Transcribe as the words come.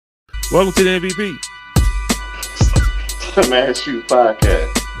Welcome to the MVP. Man, shoot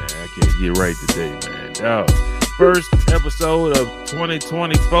podcast. Man, I can't get right today, man. Yo, first episode of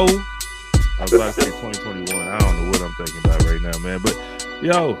 2024. I was about to say 2021. I don't know what I'm thinking about right now, man. But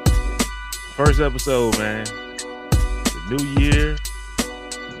yo, first episode, man. The new year,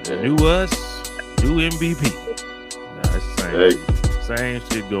 new us, new MVP. Nah, it's the same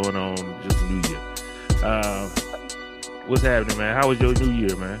shit going on, just new year. What's happening, man? How was your new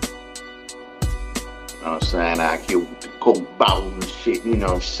year, man? You know what I'm saying? I here with the coke bottles and shit, you know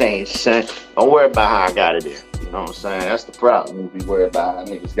what I'm saying, son? Don't worry about how I got it there. You know what I'm saying? That's the problem. You be worried about how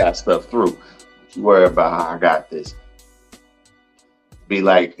niggas got stuff through. You worry about how I got this. Be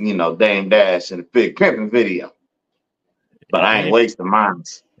like, you know, Dame Dash in the Big Pimpin' video. But I ain't wasting mine.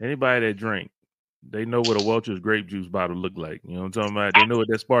 Anybody that drink, they know what a Welch's grape juice bottle look like. You know what I'm talking about? They know what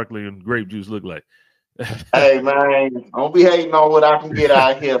that sparkling grape juice look like. Hey, man, don't be hating on what I can get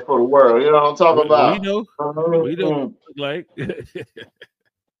out here for the world. You know what I'm talking about? We know. We know what it look like.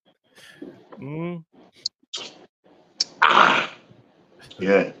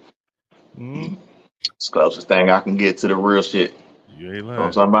 Yeah. It's the closest thing I can get to the real shit. You ain't lying. You know what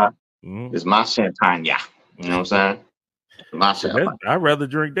I'm talking about? It's my champagne, yeah. You know what I'm saying? My champagne. I'd rather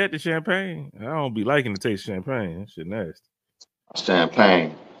drink that than champagne. I don't be liking to taste champagne. That shit nasty.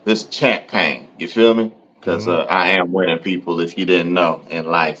 Champagne. This champagne. You feel me? Because I am winning, people. If you didn't know, in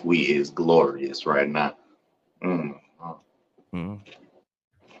life, we is glorious right now.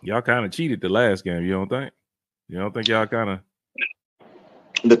 Y'all kind of cheated the last game, you don't think? You don't think y'all kind of...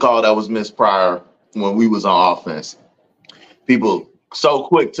 The call that was missed prior when we was on offense. People so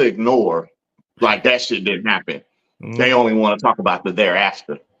quick to ignore, like that shit didn't happen. They only want to talk about the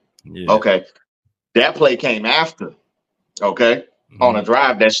thereafter. Yeah. Okay. That play came after. Okay. On a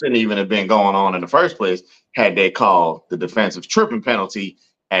drive that shouldn't even have been going on in the first place had they called the defensive tripping penalty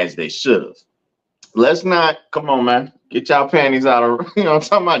as they should have. Let's not, come on, man. Get y'all panties out of, you know, I'm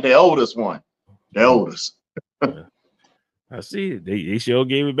talking about the oldest one. The oldest. I see it. They sure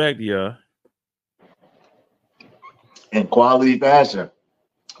gave it back to y'all. In quality fashion.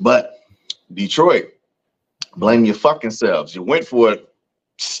 But Detroit, blame your fucking selves. You went for it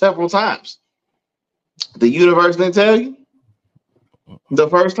several times. The universe didn't tell you the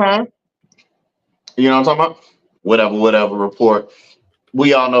first time. You know what I'm talking about? Whatever report.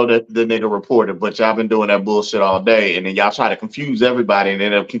 We all know that the nigga reported, but y'all been doing that bullshit all day, and then y'all try to confuse everybody and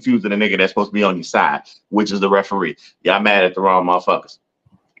end up confusing the nigga that's supposed to be on your side, which is the referee. Y'all mad at the wrong motherfuckers.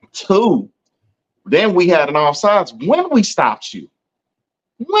 2, then we had an offsides when we stopped you.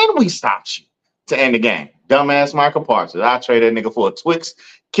 When we stopped you to end the game. Dumbass Michael Parsons. I trade that nigga for a Twix,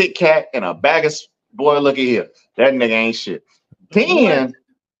 Kit Kat, and a bag of... Boy, look at here. That nigga ain't shit. Then,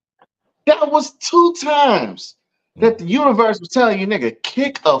 that was 2 times that the universe was telling you, nigga,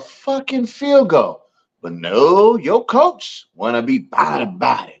 kick a fucking field goal. But no, your coach want to be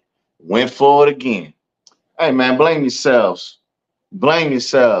about it. Went for it again. Hey, man, blame yourselves. Blame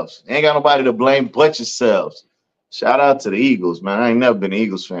yourselves. Ain't got nobody to blame but yourselves. Shout out to the Eagles, man. I ain't never been an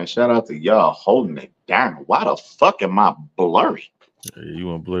Eagles fan. Shout out to y'all holding it down. Why the fuck am I blurry? You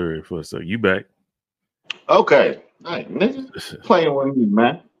want blurry for a second. You back. Okay. Hey, nigga, playing with me,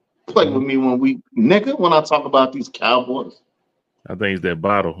 man. Play with me when I talk about these Cowboys. I think it's that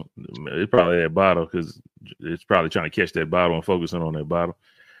bottle. It's probably that bottle because it's probably trying to catch that bottle and focusing on that bottle.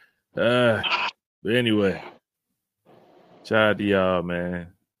 But anyway, shout out to y'all, man.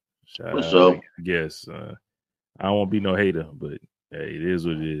 Shout out, I guess. I don't want to be no hater, but hey, it is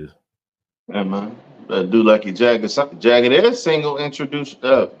what it is. Yeah, man. Do like your Jagged Edge single introduced.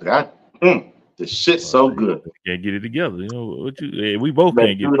 The shit's so good. Can't get it together. You know what we both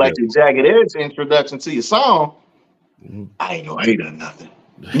can't get it like together. Your Jagged Edge introduction to your song. I ain't no hater or nothing.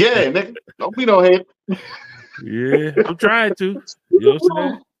 Yeah, nigga. Don't be no hater. Yeah, I'm trying to. You know what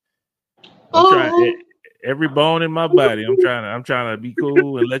I'm saying? I'm trying every bone in my body. I'm trying to be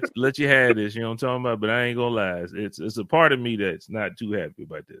cool and let you have this. You know what I'm talking about? But I ain't gonna lie. It's a part of me that's not too happy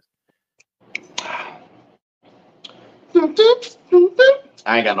about this.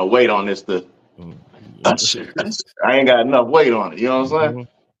 I ain't got no weight on this. I ain't got enough weight on it. You know what I'm saying?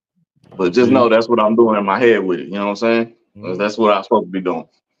 But just know that's what I'm doing in my head with it. You know what I'm saying? That's what I'm supposed to be doing.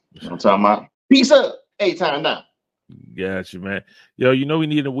 You know what I'm talking about? Peace up. 8 times down. Gotcha, man. Yo, you know we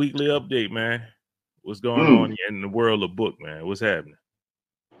need a weekly update, man. What's going on in the world of book, man? What's happening?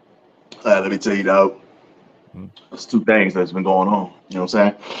 Let me tell you, dog. There's 2 things that's been going on. You know what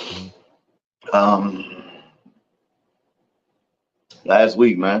I'm saying? Last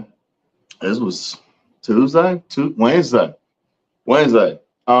week, man. This was Wednesday.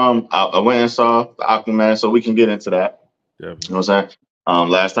 I went and saw the Aquaman, so we can get into that. Yeah. You know what I'm saying?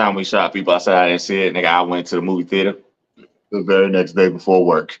 Last time we shot people, I said I didn't see it. Nigga, I went to the movie theater the very next day before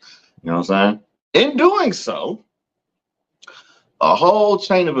work. You know what I'm saying? In doing so, a whole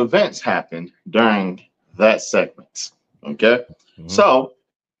chain of events happened during that segment. Okay. So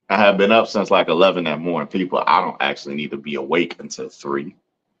I have been up since like 11 that morning. People, I don't actually need to be awake until 3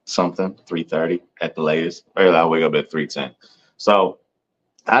 something, 3:30 at the latest. Early, I wake up at 3:10. So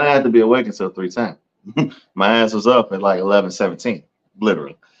I didn't have to be awake until 3:10. My ass was up at like 11:17,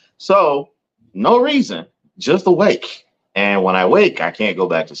 literally. So no reason, just awake. And when I wake, I can't go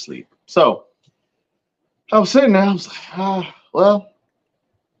back to sleep. So I was sitting there, I was like, well,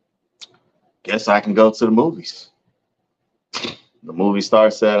 guess I can go to the movies. The movie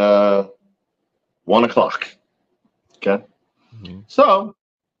starts at 1 o'clock. Okay. So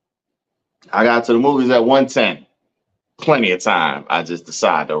I got to the movies at 1:10. Plenty of time. I just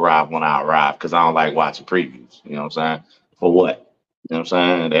decided to arrive when I arrive because I don't like watching previews. You know what I'm saying? For what? You know what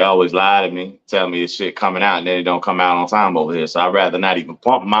I'm saying? They always lie to me, tell me this shit coming out, and then it don't come out on time over here. So I'd rather not even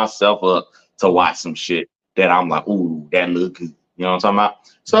pump myself up to watch some shit that I'm like, ooh, that look good. You know what I'm talking about?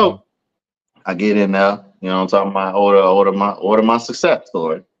 So I get in there, you know what I'm talking about, order my success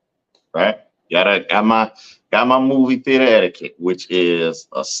story. Right? Got my movie theater etiquette, which is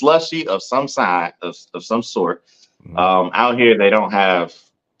a slushie of some side of some sort. Out here they don't have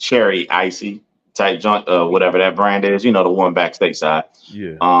cherry icy type junk, whatever that brand is, you know, the one backstage side.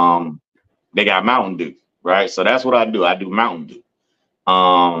 Yeah. They got Mountain Dew, right? So that's what I do. I do Mountain Dew.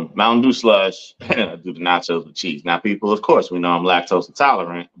 Mountain Dew slush, and I do the nachos with cheese. Now, people, of course, we know I'm lactose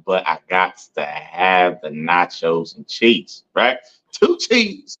intolerant, but I got to have the nachos and cheese, right? 2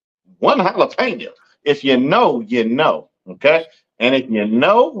 cheese, 1 jalapeno. If you know, you know, okay? And if you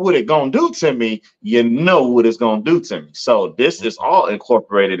know what it's gonna do to me, you know what it's gonna do to me. So this is all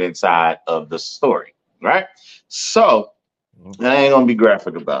incorporated inside of the story, right? So I ain't gonna be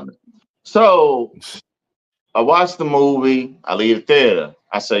graphic about it. So I watched the movie. I leave the theater.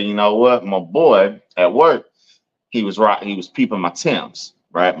 I say, you know what? My boy at work, he was peeping my Timbs,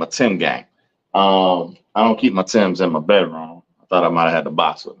 right? My Tim gang. I don't keep my Timbs in my bedroom. I thought I might have had the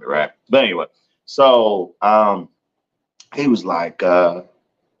box with me, right? But anyway, so he was like, I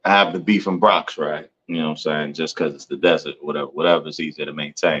have the beef and Bronx, right? You know what I'm saying? Just because it's the desert, whatever is easier to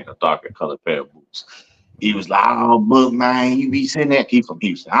maintain, a darker colored pair of boots. He was like, oh, Book, man, you be sitting there. He from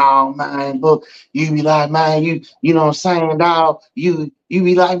Houston. Oh, man, Book, you be like, man, you know what I'm saying, dog? You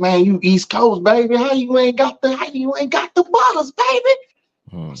be like, man, you East Coast, baby. How you ain't got the butters, baby?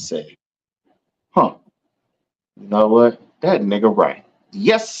 I said, huh, you know what? That nigga right.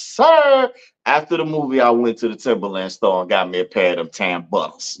 Yes, sir. After the movie, I went to the Timberland store and got me a pair of them tan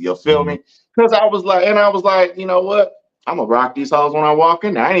butters. You feel me? Because I was like, you know what? I'm gonna rock these hoes when I walk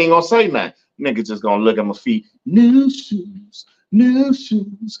in there. I ain't gonna say nothing. Nigga just gonna look at my feet. New shoes, new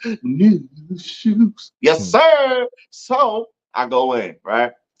shoes, new shoes. Yes, sir. So I go in,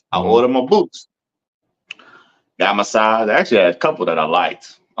 right? I order my boots. Got my size. I actually had a couple that I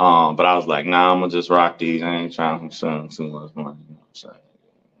liked. But I was like, nah, I'm gonna just rock these. I ain't trying to spend too much money. You know what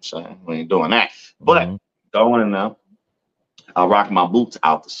I'm saying? We ain't doing that. But going in there, I rock my boots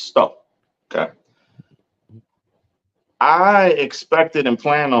out the store. Okay. I expected and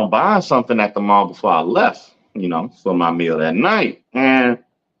planned on buying something at the mall before I left, you know, for my meal that night. And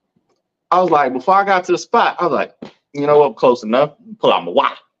I was like, before I got to the spot, I was like, you know what, close enough. Pull out my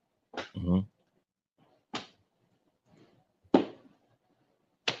wallet.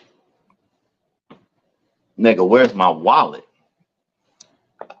 Nigga, where's my wallet?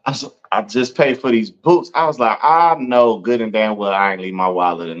 I just paid for these boots. I was like, I know good and damn well I ain't leave my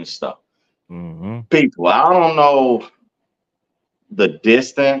wallet in the stuff. People, I don't know the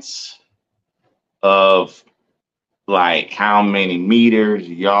distance of like how many meters,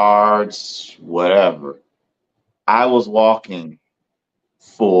 yards, whatever. I was walking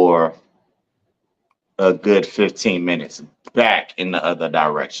for a good 15 minutes back in the other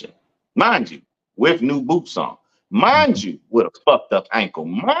direction. Mind you, with new boots on. Mind you, with a fucked up ankle.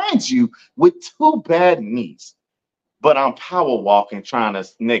 Mind you, with 2 bad knees. But I'm power walking trying to,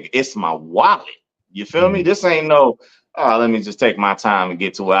 nigga, it's my wallet. You feel me? This ain't no, let me just take my time and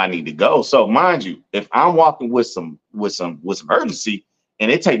get to where I need to go. So mind you, if I'm walking with some urgency and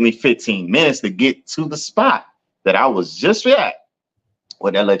it take me 15 minutes to get to the spot that I was just at,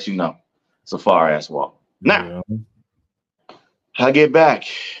 well, that lets you know it's a far ass walk. Now, I get back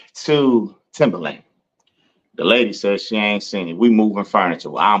to Timberland. The lady says she ain't seen it. We moving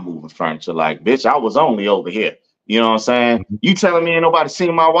furniture. Well, I'm moving furniture. Like, bitch, I was only over here. You know what I'm saying? You telling me ain't nobody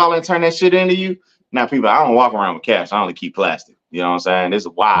seen my wallet and turn that shit into you? Now, people, I don't walk around with cash. I only keep plastic. You know what I'm saying? This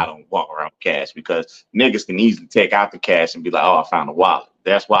is why I don't walk around with cash, because niggas can easily take out the cash and be like, oh, I found a wallet.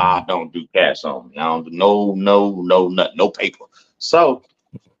 That's why I don't do cash on me. I don't do no paper. So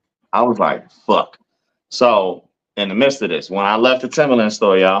I was like, fuck. So in the midst of this, when I left the Timberland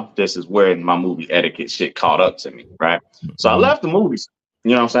store, y'all, this is where my movie etiquette shit caught up to me, right? So I left the movies.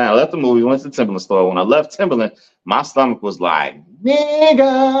 You know what I'm saying? I left the movie, went to the Timberland store. When I left Timberland, my stomach was like,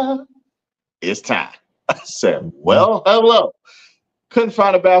 nigga, it's time. I said, well, hello. Couldn't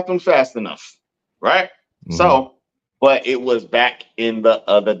find a bathroom fast enough, right? So, but it was back in the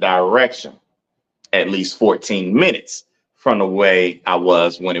other direction, at least 14 minutes from the way I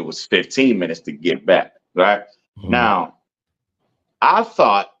was when it was 15 minutes to get back, right? Now, I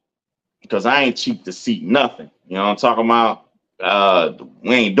thought, because I ain't cheap to see nothing, you know what I'm talking about?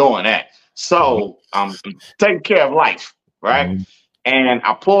 We ain't doing that. So I'm taking care of life, right? And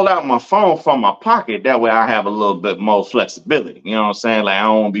I pulled out my phone from my pocket. That way I have a little bit more flexibility. You know what I'm saying? Like I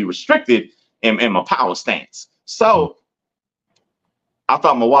don't want to be restricted in my power stance. So I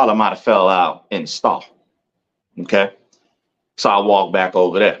thought my wallet might have fell out in the stall. Okay. So I walked back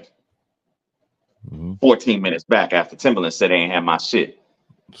over there. 14 minutes back after Timberland said they ain't had my shit.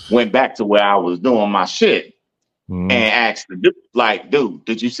 Went back to where I was doing my shit. And asked the dude, like, dude,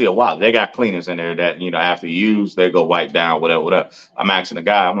 did you see a wallet? They got cleaners in there that, you know, after you use, they go wipe down, whatever. I'm asking the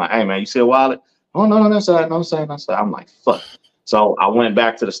guy, I'm like, hey, man, you see a wallet? Oh, no, that's right. No, sir. I'm like, fuck. So I went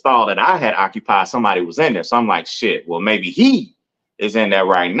back to the stall that I had occupied. Somebody was in there. So I'm like, shit, well, maybe he is in there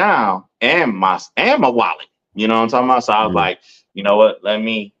right now and my wallet. You know what I'm talking about? So I was like, you know what? Let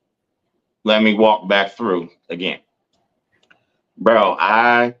me walk back through again. Bro,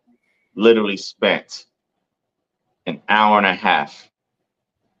 I literally spent an hour and a half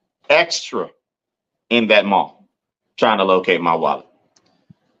extra in that mall trying to locate my wallet.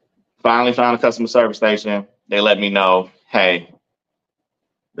 Finally found a customer service station. They let me know, hey,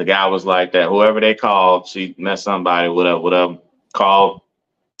 the guy was like that. Whoever they called, she met somebody, whatever, called,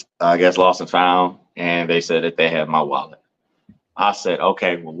 I guess lost and found, and they said that they had my wallet. I said,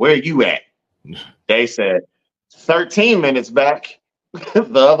 okay, well, where you at? They said 13 minutes back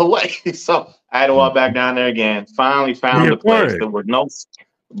the other way. So I had to walk back down there again. Finally found the place. There were no,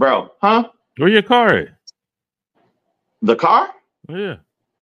 bro, huh? Where your car at? The car? Yeah.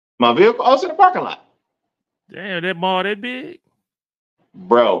 My vehicle? Oh, it's in the parking lot. Damn, that mall that big?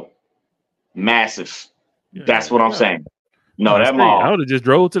 Bro, massive. Yeah, that's what I'm saying. No, that mall. I would have just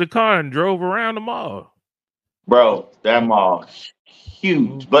drove to the car and drove around the mall. Bro, that mall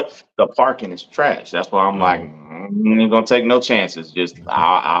huge, but the parking is trash. That's why I'm like, I'm ain't gonna take no chances. Just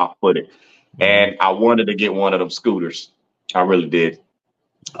I'll put it. And I wanted to get one of them scooters. I really did.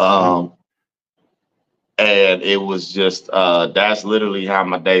 And it was just that's literally how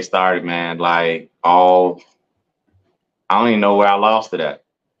my day started, man. Like I don't even know where I lost it at.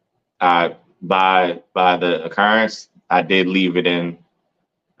 By the occurrence, I did leave it in.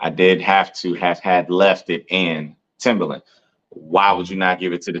 I did have to have had left it in Timberland. Why would you not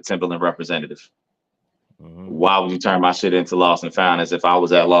give it to the Timberland representative? Why would you turn my shit into lost and found as if I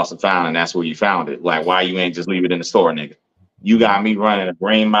was at lost and found and that's where you found it? Like, why you ain't just leave it in the store, nigga? You got me running a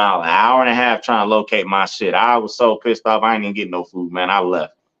green mile, an hour and a half trying to locate my shit. I was so pissed off. I ain't even getting no food, man. I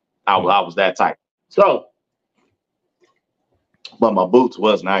left. I was that tight. So, but my boots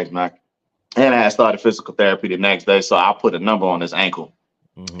was nice, man. And I had started physical therapy the next day, so I put a number on this ankle.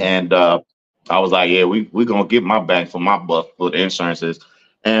 And I was like, yeah, we gonna get my bang for my buck for the insurances.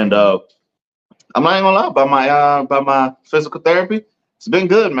 And I'm not even gonna lie, by my physical therapy, it's been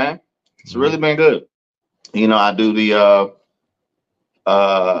good, man. It's really been good. You know, I do the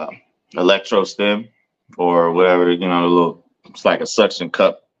electro stim or whatever, you know, the little, it's like a suction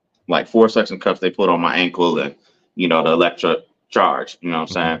cup, like 4 suction cups they put on my ankle, and you know, the electro charge, you know what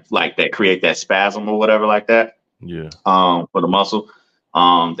I'm saying? Like they create that spasm or whatever like that. Yeah. For the muscle.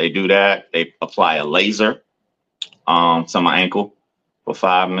 They do that. They apply a laser to my ankle for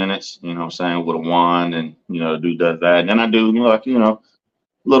 5 minutes, you know what I'm saying, with a wand, and you know, the dude does that. And then I do like, you know,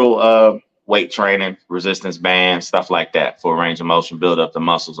 little weight training, resistance bands, stuff like that for range of motion, build up the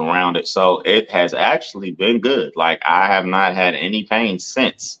muscles around it. So it has actually been good. Like I have not had any pain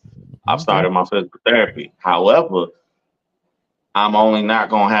since I've started my physical therapy. However, I'm only not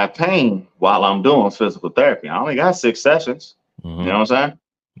gonna have pain while I'm doing physical therapy. I only got 6 sessions. You know what I'm saying?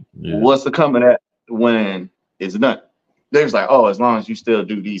 Yeah. What's the coming at when it's done? They was like, oh, as long as you still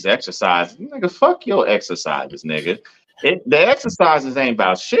do these exercises, nigga, fuck your exercises, nigga. The exercises ain't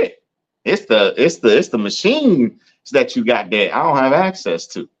about shit. It's the machines that you got that I don't have access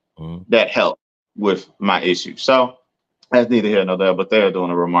to that help with my issue. So that's neither here nor there, but they're doing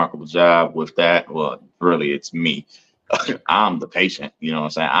a remarkable job with that. Well, really, it's me. I'm the patient. You know what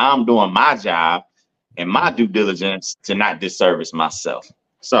I'm saying? I'm doing my job and my due diligence to not disservice myself.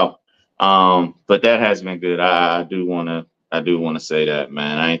 So, but that has been good. I do want to say that,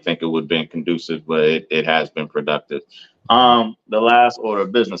 man. I didn't think it would have been conducive, but it has been productive. The last order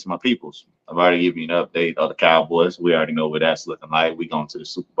of business, my peoples. I've already given you an update of the Cowboys. We already know what that's looking like. We going to the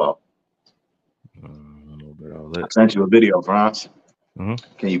Super Bowl. I know about all that. I sent you a video, Franz. Uh-huh.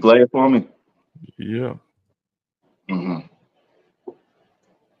 Can you play it for me? Yeah. Mm-hmm.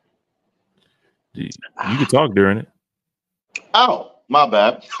 You can talk during it. Oh, my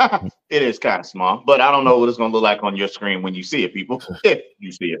bad. It is kind of small, but I don't know what it's going to look like on your screen when you see it, people. If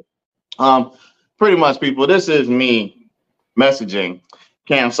you see it. Pretty much, people, this is me messaging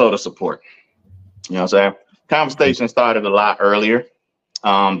Cam Soda support. You know what I'm saying? Conversation started a lot earlier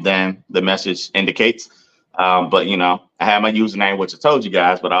than the message indicates. But, you know, I had my username, which I told you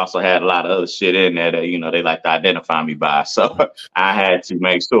guys, but I also had a lot of other shit in there that, you know, they like to identify me by. So I had to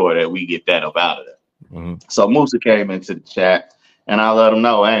make sure that we get that up out of there. Mm-hmm. So Musa came into the chat and I let him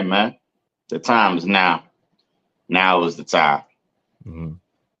know, hey, man, the time is now. Now is the time. Mm-hmm.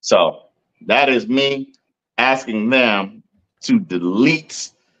 So that is me asking them to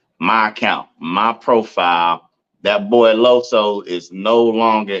delete my account, my profile. That boy Loso is no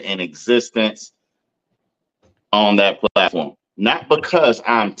longer in existence on that platform. Not because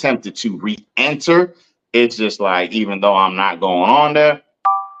I'm tempted to re-enter. It's just like, even though I'm not going on there,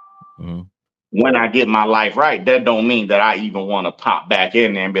 Mm-hmm. when I get my life right, that don't mean that I even want to pop back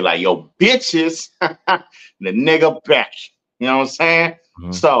in there and be like, yo, bitches, the nigga back. You know what I'm saying?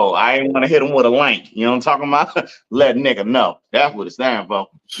 Mm-hmm. So I ain't want to hit him with a link. You know what I'm talking about? Let nigga know. That's what it's standing for.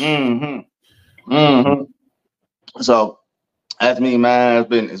 Mm-hmm. Mm-hmm. So that's me, man.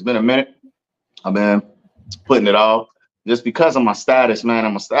 It's been a minute. I've been putting it off. Just because of my status, man,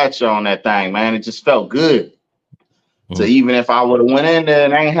 I'm a statue on that thing, man. It just felt good. So even if I would have went in there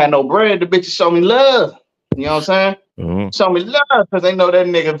and I ain't had no bread, the bitches show me love. You know what I'm saying? Mm-hmm. Show me love because they know that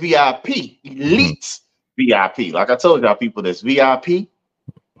nigga VIP, elite VIP. Like I told y'all, people, there's VIP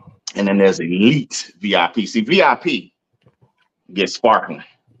and then there's elite VIP. See, VIP gets sparkling.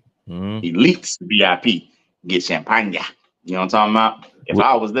 Elite VIP get champagne. You know what I'm talking about? If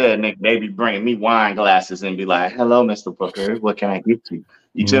I was there, Nick, they'd be bringing me wine glasses and be like, hello, Mr. Booker, what can I get you?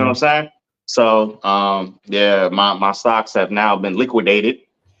 You see what I'm saying? So, yeah, my stocks have now been liquidated.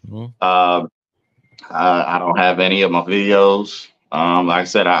 I don't have any of my videos. Like I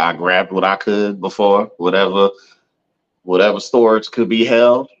said, I grabbed what I could before, whatever storage could be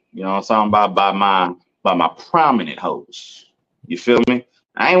held. You know what I'm talking about? By my prominent hosts. You feel me?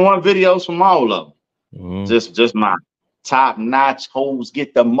 I ain't want videos from all of them. Just my top-notch hoes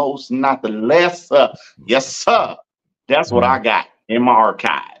get the most, not the less. Yes, sir. That's what I got in my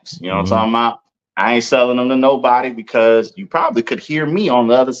archives. You know what I'm talking about? I ain't selling them to nobody because you probably could hear me on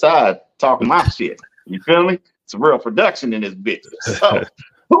the other side talking my shit. You feel me? It's a real production in this bitch. So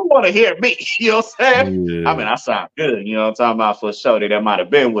who want to hear me? You know what I'm saying? Yeah. I mean, I sound good. You know what I'm talking about? For sure that might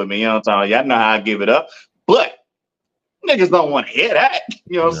have been with me. You know what I'm talking about? Y'all know how I give it up. But niggas don't want to hear that.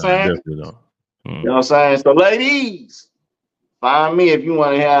 You know what I'm saying? Definitely don't. You know what I'm saying? So ladies, find me if you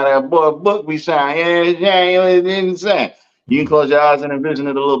want to hear that book be saying. Yeah, it didn't say. You can close your eyes and envision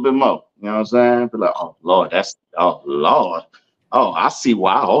it a little bit more. You know what I'm saying? Be like, oh Lord, oh Lord. Oh, I see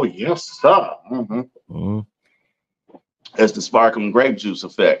why. Oh, yes, sir. It's the sparkling grape juice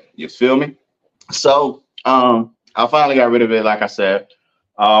effect. You feel me? So I finally got rid of it, like I said.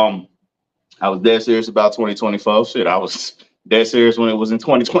 I was dead serious about 2024. Shit, I was dead serious when it was in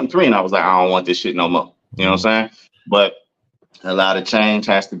 2023, and I was like, I don't want this shit no more. You know what I'm saying? But a lot of change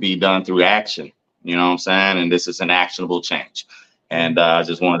has to be done through action. You know what I'm saying? And this is an actionable change. And I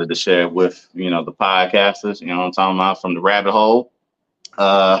just wanted to share it with, you know, the podcasters, you know what I'm talking about, from the rabbit hole,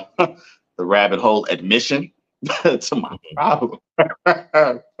 the rabbit hole admission to my problem,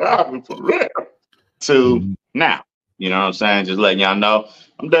 problem for real, to now. You know what I'm saying? Just letting y'all know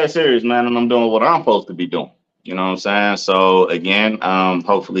I'm dead serious, man, and I'm doing what I'm supposed to be doing. You know what I'm saying? So again,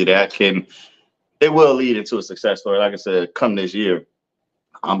 hopefully it will lead into a success story. Like I said, come this year,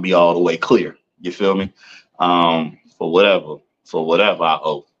 I'll be all the way clear. You feel me? For whatever I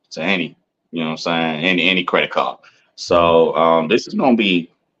owe to any, you know what I'm saying, any credit card. So this is gonna be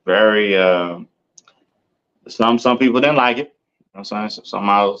very some people didn't like it. You know what I'm saying? Some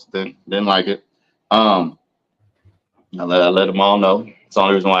else didn't like it. I let them all know. It's the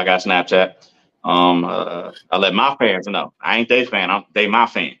only reason why I got Snapchat. I let my fans know. I ain't their fan, they my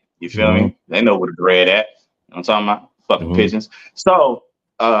fan. You feel me? They know where the bread at. You know what I'm talking about? Fucking pigeons. So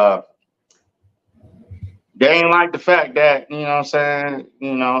they ain't like the fact that, you know what I'm saying,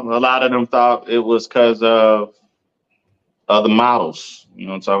 you know, a lot of them thought it was because of other models. You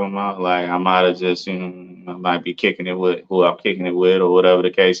know what I'm talking about? Like I might have just, I might be kicking it with who I'm kicking it with or whatever the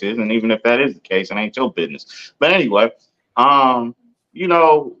case is. And even if that is the case, it ain't your business. But anyway, one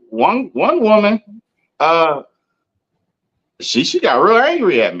woman, uh, she got real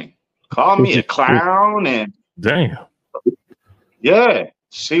angry at me, called me a clown, and damn, yeah,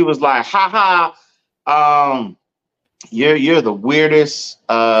 she was like, "Ha ha, you're the weirdest,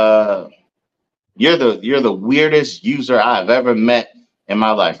 you're the weirdest user I've ever met in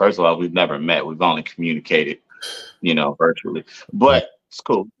my life." First of all, we've never met; we've only communicated, virtually. But it's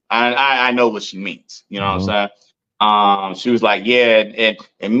cool. I know what she means. You know what I'm saying? She was like, "Yeah,"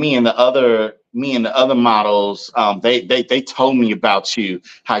 and me and the other models, they told me about you,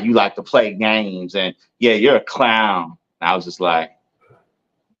 how you like to play games, and yeah, you're a clown. And I was just like,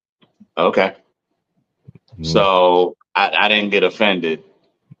 okay. So I didn't get offended,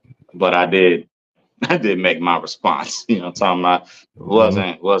 but I did make my response. Talking about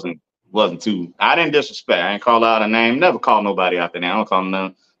wasn't too. I didn't disrespect. I didn't call out a name. Never call nobody out their name. I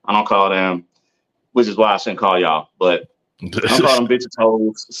don't call them, which is why I shouldn't call y'all. But I don't call them bitches,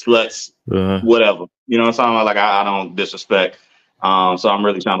 hoes, sluts, whatever. You know what I'm talking about? Like I don't disrespect. So I'm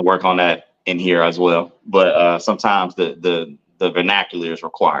really trying to work on that in here as well. But sometimes the vernacular is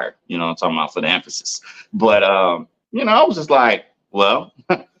required. You know what I'm talking about, for the emphasis. But I was just like, well,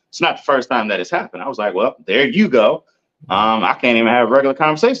 it's not the first time that it's happened. I was like, well, there you go. I can't even have regular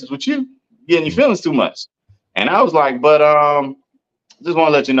conversations with you, getting your feelings too much. And I was like, but just want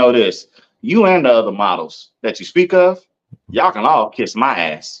to let you know this. You and the other models that you speak of, y'all can all kiss my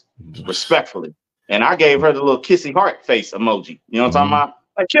ass respectfully. And I gave her the little kissy heart face emoji. You know what I'm talking about?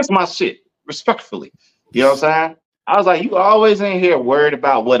 Like, kiss my shit respectfully. You know what I'm saying? I was like, you always in here worried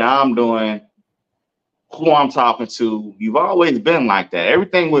about what I'm doing, who I'm talking to. You've always been like that.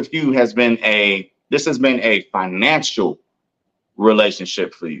 Everything with you has been this has been a financial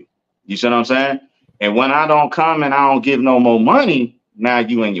relationship for you. You see what I'm saying? And when I don't come and I don't give no more money, now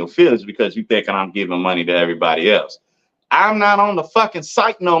you in your feelings because you thinking I'm giving money to everybody else. I'm not on the fucking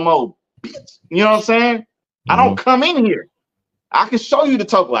site no more, bitch. You know what I'm saying? I don't come in here. I can show you the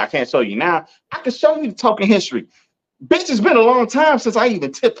token. Well, I can't show you now. I can show you the token history. Bitch, it's been a long time since I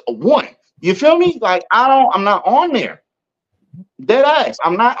even tipped a one. You feel me? Like I'm not on there. Dead ass.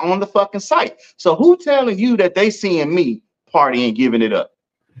 I'm not on the fucking site. So who telling you that they seeing me partying, giving it up?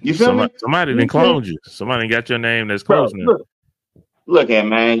 You feel me? Somebody didn't clone you. Somebody got your name that's closed now. Look at,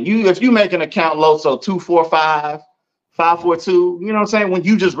 man. If you make an account Loso 245 542, you know what I'm saying? When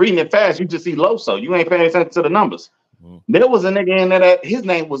you just reading it fast, you just see Loso. You ain't paying attention to the numbers. There was a nigga in there that his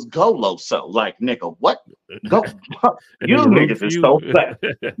name was Go Loso. Like, nigga, what? Go. You niggas is so fat.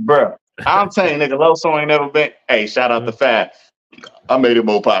 Bro, I'm telling you, nigga, Loso ain't never been. Hey, shout out to Fat. I made it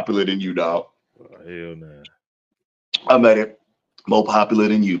more popular than you, dog. Hell nah. I made it more popular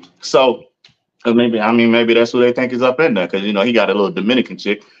than you. So maybe that's what they think is up in there, because he got a little Dominican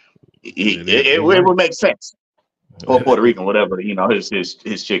chick. It would make sense. Or Puerto Rican, whatever his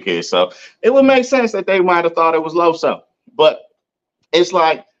chick is. So it would make sense that they might have thought it was Loso. But it's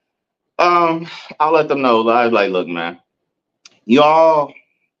like, I'll let them know. I was like, look, man, y'all,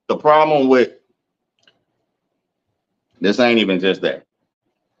 the problem with this ain't even just that.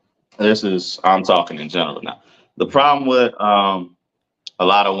 I'm talking in general now. The problem with a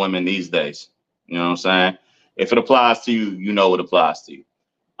lot of women these days, you know what I'm saying? If it applies to you, you know it applies to you.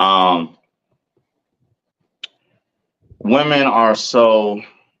 Women are so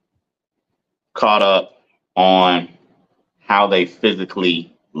caught up on how they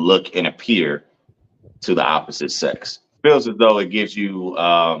physically look and appear to the opposite sex. Feels as though it gives you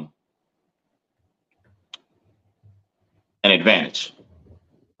an advantage,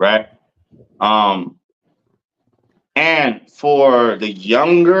 right? And for the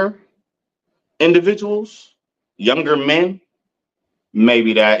younger individuals, younger men,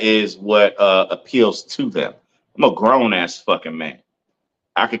 maybe that is what appeals to them. I'm a grown ass fucking man.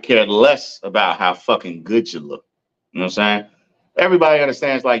 I could care less about how fucking good you look. You know what I'm saying? Everybody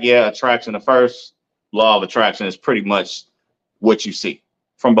understands, like, yeah, attraction, the first law of attraction is pretty much what you see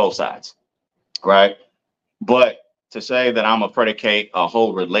from both sides, right? But to say that I'm gonna predicate a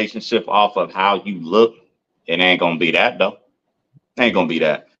whole relationship off of how you look, it ain't gonna be that, though. Ain't gonna be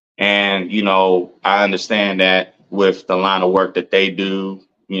that. And, I understand that with the line of work that they do,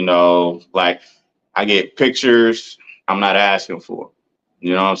 like, I get pictures I'm not asking for.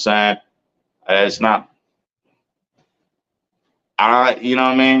 You know what I'm saying? It's not, you know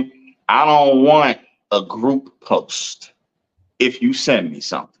what I mean? I don't want a group post if you send me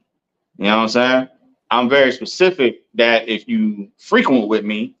something. You know what I'm saying? I'm very specific that if you frequent with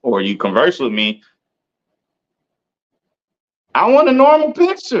me or you converse with me, I want a normal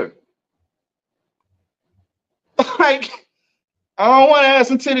picture. Like, I don't want ass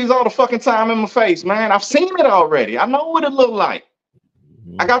and titties all the fucking time in my face, man. I've seen it already. I know what it looked like.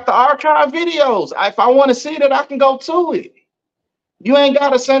 I got the archive videos. If I want to see that, I can go to it. You ain't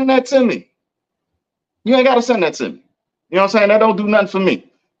got to send that to me. You ain't got to send that to me. You know what I'm saying? That don't do nothing for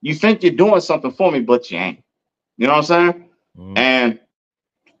me. You think you're doing something for me, but you ain't. You know what I'm saying? And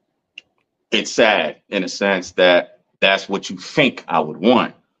it's sad in a sense that that's what you think I would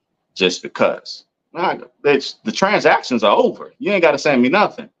want just because. The transactions are over. You ain't got to send me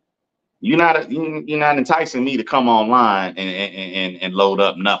nothing. You're not enticing me to come online and load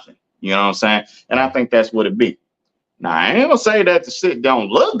up nothing. You know what I'm saying? And I think that's what it be. Now, I ain't gonna say that the shit don't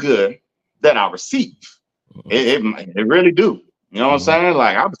look good that I receive. It really do. You know what I'm saying?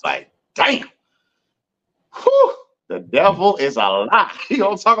 Like, I was like, damn. Whew, the devil is a lie. You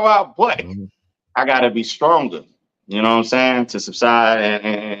don't talk about what? I gotta be stronger. You know what I'm saying? To subside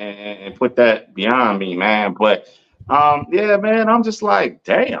and put that beyond me, man. But yeah, man, I'm just like,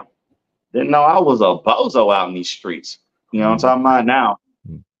 damn. Didn't know I was a bozo out in these streets. You know what I'm talking about? Now,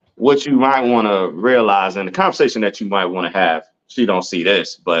 what you might want to realize in the conversation that you might want to have, she don't see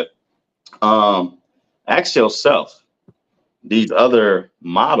this, but ask yourself, these other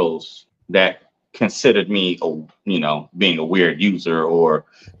models that considered me, being a weird user or,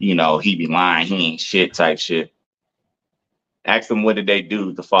 he be lying, he ain't shit type shit. Ask them what did they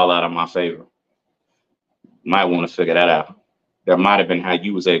do to fall out of my favor. Might want to figure that out. That might have been how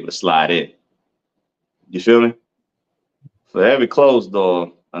you was able to slide in. You feel me? For every closed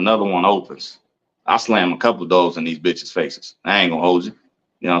door, another one opens. I slam a couple of doors in these bitches' faces. I ain't gonna hold you.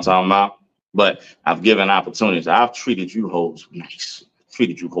 You know what I'm talking about? But I've given opportunities. I've treated you hoes nice.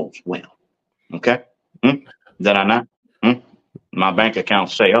 Treated you hoes well. Okay? Did I not? My bank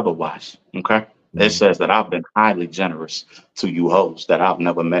accounts say otherwise. Okay? It says that I've been highly generous to you hoes that I've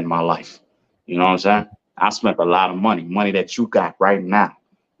never met in my life. You know what I'm saying? I spent a lot of money that you got right now.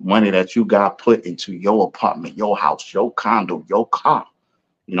 Money that you got put into your apartment, your house, your condo, your car.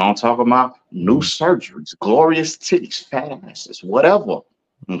 You know what I'm talking about? New surgeries, glorious titties, fat asses, whatever.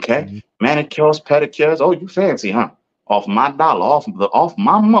 Okay? Manicures, pedicures. Oh, you fancy, huh? Off my dollar, off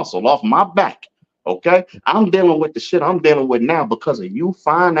my muscle, off my back. Okay? I'm dealing with the shit I'm dealing with now because of you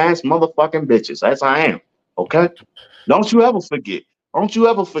fine ass motherfucking bitches. That's I am. Okay? Don't you ever forget. Don't you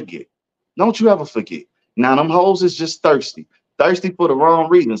ever forget. Don't you ever forget. Now, them hoes is just thirsty. Thirsty for the wrong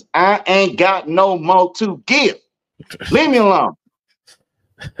reasons. I ain't got no more to give. Leave me alone.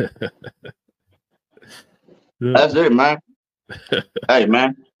 That's it, man. Hey,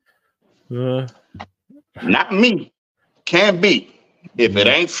 man. Not me. Can't be if it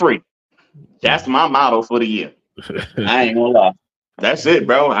ain't free. That's my motto for the year. I ain't gonna lie. That's it,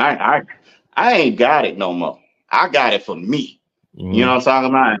 bro. I ain't got it no more. I got it for me. You know what I'm talking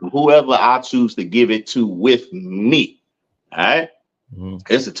about? Whoever I choose to give it to with me. All right.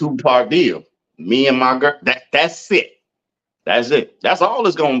 It's a 2-part deal. Me and my girl. That's it. That's it. That's all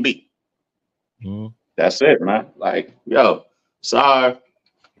it's gonna be. That's it, man. Like, yo, sorry,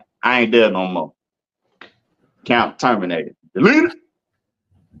 I ain't there no more. Count terminated. Delete it.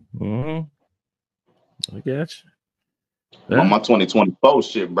 I got you. I'm on my 2024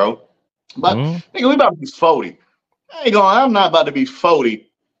 shit, bro. But nigga, we about to be 40. I'm not about to be 40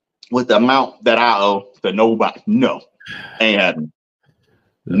 with the amount that I owe to nobody. No. Ain't happening.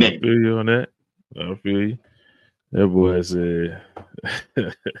 I feel you on that. I feel you. That boy said,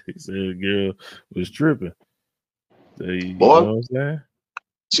 he said the girl was tripping. So you know what I'm saying?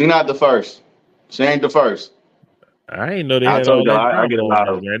 She not the first. She ain't the first. I ain't know they had all that drama. I get a lot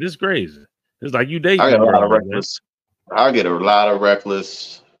of man. This is crazy. It's like you dating. I get a lot of reckless. I get a lot of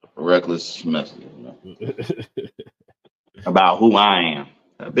reckless messages about who I am.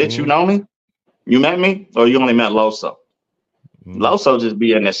 Bitch, you know me? You met me? Or you only met Loso? Loso just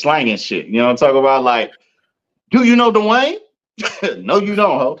be in there slanging shit. You know what I'm talking about? Like, do you know Dwayne? No, you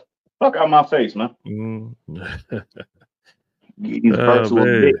don't, ho. Fuck out my face, man. These virtual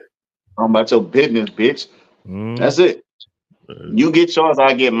bitch. Talking about your business, bitch. That's it. You get yours,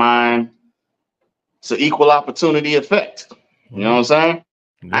 I get mine. It's an equal opportunity effect. You know what I'm saying?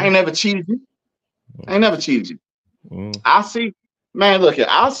 I ain't never cheated you. I see, man, look here.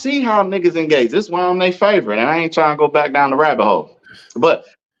 I see how niggas engage. This is why I'm their favorite. And I ain't trying to go back down the rabbit hole. But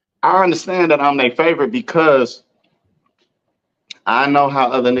I understand that I'm their favorite because I know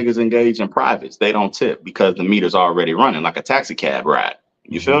how other niggas engage in privates. They don't tip because the meter's already running like a taxi cab ride.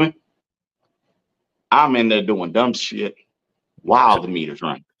 You feel me? I'm in there doing dumb shit while the meter's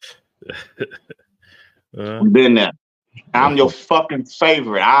running. Been there. I'm your fucking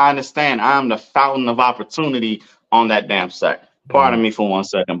favorite. I understand. I'm the fountain of opportunity on that damn site. Pardon me for 1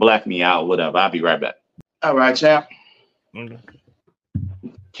 second. Black me out, whatever. I'll be right back. All right, champ. Okay.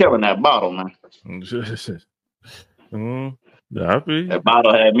 Killing that bottle, man. I feel That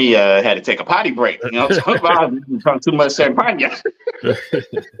bottle had me had to take a potty break. You know what I'm talking about? Drunk too much champagne.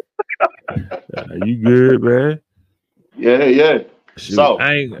 You good, man? Yeah. Shoot, So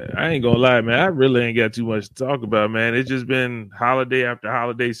I ain't gonna lie, man. I really ain't got too much to talk about, man. It's just been holiday after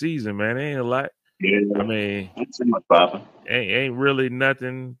holiday season, man. It ain't a lot. yeah, I mean, too much popping. ain't really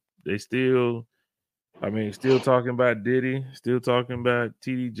nothing. They still talking about Diddy, still talking about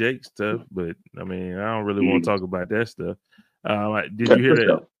TD Jake stuff, but I mean, I don't really want to talk about that stuff. Did you hear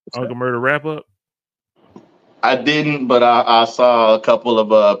that Uncle Murder wrap up? I didn't, but I saw a couple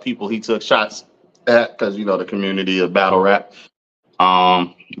of people he took shots at, because you know the community of battle rap.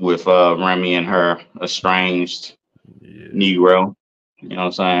 With Remy and her estranged Negro. You know what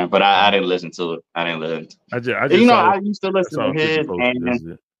I'm saying? But I didn't listen to it. I didn't listen. I just I used to listen to his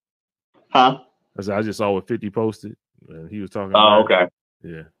and I just saw what 50 posted and he was talking about. Okay.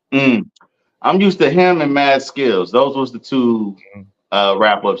 Yeah. I'm used to him and Mad Skills. Those was the two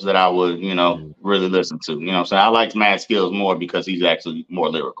wrap ups that I would, really listen to. You know what I'm saying? I liked Mad Skills more because he's actually more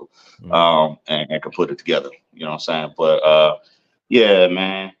lyrical. And could put it together. You know what I'm saying? But yeah,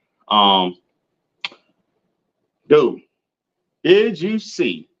 man. Dude, did you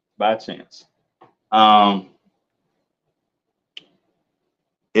see by chance?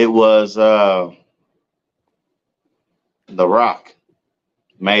 It was The Rock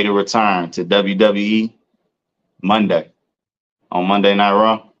made a return to WWE Monday on Monday Night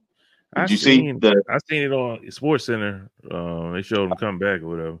Raw. Did you see I seen it on Sports Center. They showed him come back or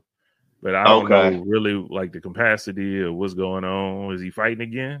whatever. But I don't know really like the capacity of what's going on. Is he fighting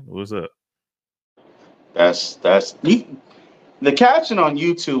again? What's up? That's the caption on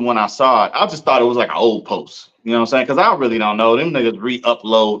YouTube when I saw it. I just thought it was like an old post. You know what I'm saying? Because I really don't know. Them niggas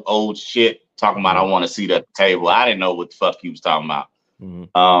re-upload old shit talking about I want to see that table. I didn't know what the fuck he was talking about.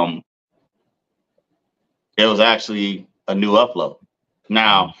 It was actually a new upload.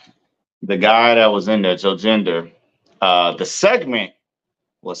 Now, the guy that was in there, Joe Gender, the segment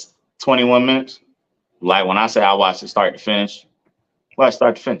was 21 minutes. Like when I say I watched it start to finish,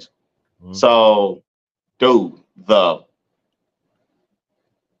 start to finish. So, dude, the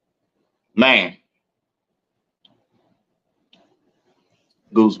man,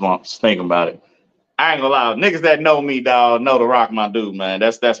 goosebumps thinking about it. I ain't gonna lie, niggas that know me, dog, know The Rock, my dude, man.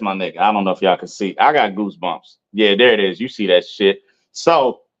 That's my nigga. I don't know if y'all can see. I got goosebumps. Yeah, there it is. You see that shit.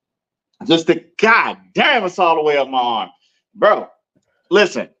 So, just the god damn, it's all the way up my arm, bro.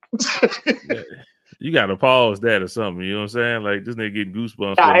 Listen. You gotta pause that or something. You know what I'm saying? Like this nigga getting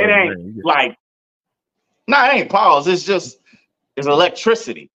goosebumps. Nah, it ain't like. Nah, it ain't pause. It's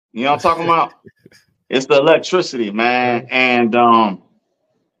electricity. You know what I'm talking about? It's the electricity, man. And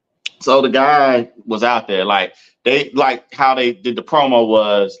so the guy was out there, like how they did the promo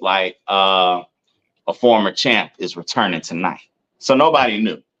was like a former champ is returning tonight. So nobody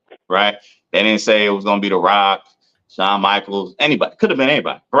knew, right? They didn't say it was gonna be The Rock, Shawn Michaels, anybody. Could have been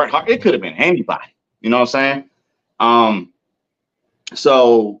anybody. Bret Hart, it could have been anybody. You know what I'm saying?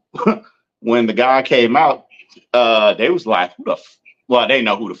 So when the guy came out, they was like, well, they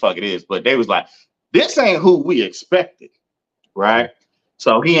know who the fuck it is, but they was like, this ain't who we expected, right?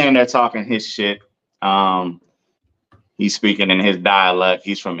 So he in there talking his shit. He's speaking in his dialect.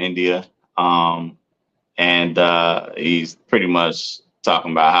 He's from India. And he's pretty much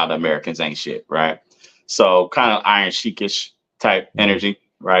talking about how the Americans ain't shit, right? So kind of Iron Sheik-ish type energy,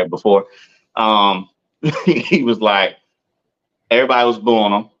 right? Before he was like, everybody was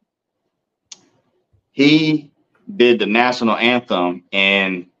booing him. He did the national anthem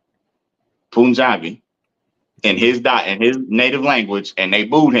in Punjabi in his native language, and they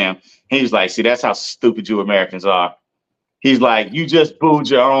booed him. He's like, see, that's how stupid you Americans are. He's like, you just booed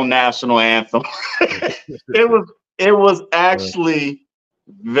your own national anthem. It was actually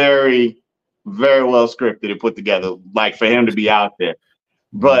very, very well scripted and put together, like for him to be out there.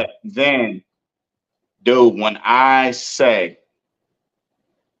 But then, dude, when I say,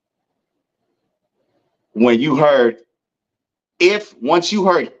 once you heard, if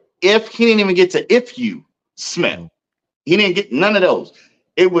he didn't even get to if you, Smith, he didn't get none of those.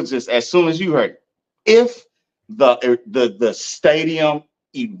 It was just as soon as you heard, if the stadium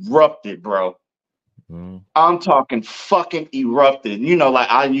erupted, bro. I'm talking fucking erupted. You know, like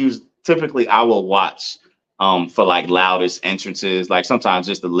I will watch for like loudest entrances, like sometimes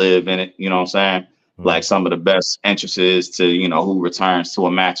just to live in it, you know what I'm saying? like some of the best entrances to, you know, who returns to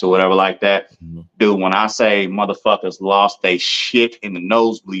a match or whatever like that. Dude, when I say motherfuckers lost they shit in the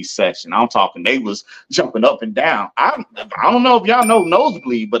nosebleed section, I'm talking they was jumping up and down. I don't know if y'all know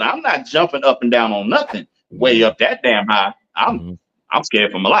nosebleed, but I'm not jumping up and down on nothing way up that damn high. I'm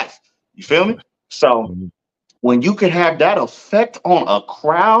scared for my life. You feel me? So when you could have that effect on a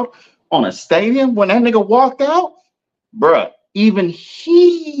crowd, on a stadium, when that nigga walked out, bruh, even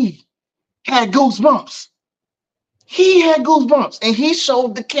he had goosebumps. He had goosebumps, and he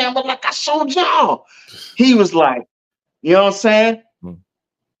showed the camera like I showed y'all. He was like, you know what I'm saying?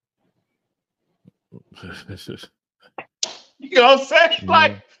 You know what I'm saying?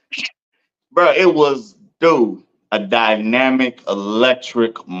 Like, bro, it was, dude, a dynamic,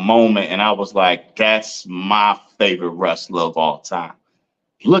 electric moment, and I was like, that's my favorite wrestler of all time.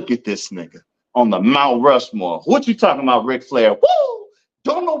 Look at this nigga on the Mount Rushmore. What you talking about, Ric Flair? Woo!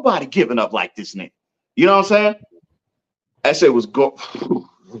 Don't nobody giving up like this nigga. You know what I'm saying? That shit was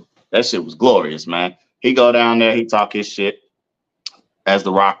that shit was glorious, man. He go down there, he talk his shit as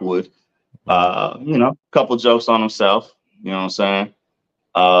The Rock would. You know, couple jokes on himself. You know what I'm saying?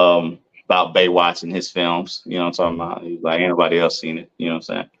 About Baywatch and his films. You know what I'm talking about? He's like, ain't nobody else seen it. You know what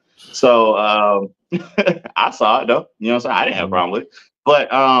I'm saying? So I saw it though. You know what I'm saying? I didn't have a problem with it. But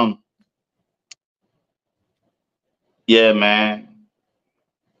yeah, man.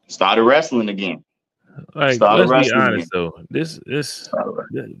 Started wrestling again. Like, let's be honest though. This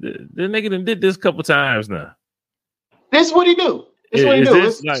nigga done did this a couple times now. This is what he do. This is what he do.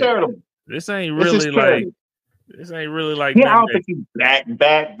 It's like, charitable. This ain't really like. Yeah, I don't think he's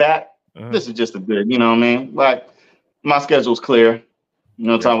back. This is just a good, you know what I mean? Like, my schedule's clear. You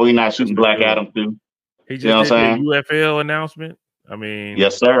know what I'm talking about? We're not shooting Black Adam too. He just did the UFL announcement. I mean,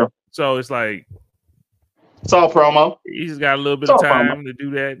 yes, sir. So it's like, it's all promo. He just got a little bit of time to do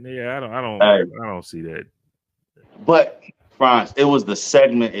that. Yeah, I don't see that. But Franz, it was the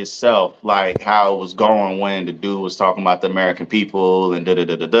segment itself, like how it was going when the dude was talking about the American people and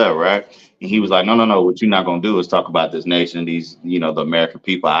right? And he was like, no, what you're not gonna do is talk about this nation, these, you know, the American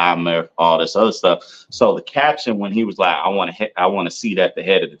people, all this other stuff. So the caption when he was like, I want to see that at the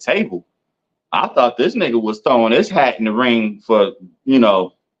head of the table, I thought this nigga was throwing his hat in the ring for, you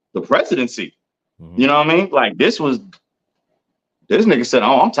know, the presidency. You know what I mean? Like this nigga said,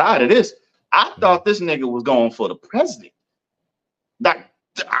 oh, I'm tired of this. I thought this nigga was going for the president. That,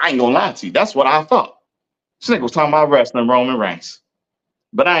 I ain't gonna lie to you. That's what I thought. This nigga was talking about wrestling Roman Reigns.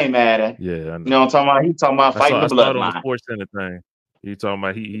 But I ain't mad at him. Yeah, I know. You know what I'm talking about? He talking about fighting the bloodline. Sports Center thing. He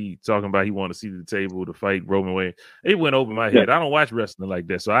talking about he want to see the table to fight Roman Reigns. It went over my head. I don't watch wrestling like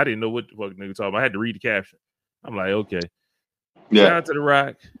that, so I didn't know what the fuck nigga talking about. I had to read the caption. I'm like, okay. Yeah. Shout out to The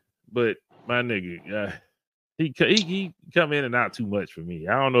Rock, but my nigga, he come in and out too much for me.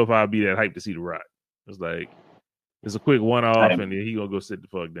 I don't know if I'll be that hyped to see The Rock. It's like it's a quick one-off, and then he gonna go sit the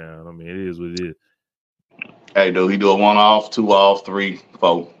fuck down. I mean, it is what it is. Hey, dude, he do a 1-off, 2-off, 3,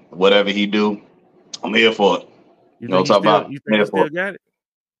 4, whatever he do. I'm here for it. You know what I'm talking about? You think he still got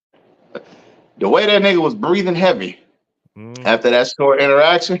it? The way that nigga was breathing heavy after that short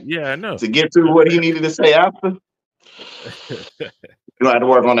interaction, yeah, I know, to get to what he needed to say after. You have to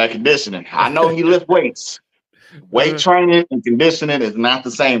work on that conditioning. I know he lift weights. Weight training and conditioning is not the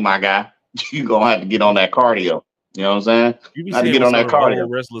same, my guy. You're going to have to get on that cardio. You know what I'm saying? You be seeing get on that cardio.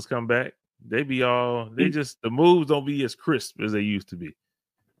 Wrestlers come back. They just, the moves don't be as crisp as they used to be.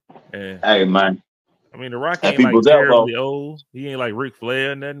 And, hey, man. I mean, The Rock ain't like terribly old. He ain't like Ric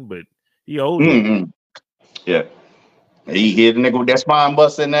Flair or nothing, but he old. Yeah. He hit a nigga with that spine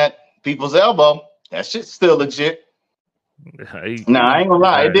bust in that people's elbow. That shit's still legit. I ain't gonna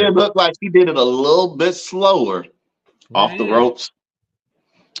lie. It did look like he did it a little bit slower off the ropes.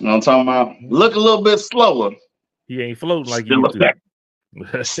 You know what I'm talking about? Look a little bit slower. He ain't floating like you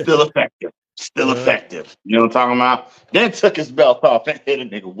do. Still effective. Still effective. You know what I'm talking about? Then took his belt off and hit a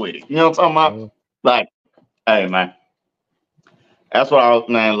nigga with it. You know what I'm talking about? Like, hey, man. That's what I was,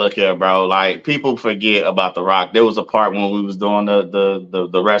 man, look here, bro. Like, people forget about The Rock. There was a part when we was doing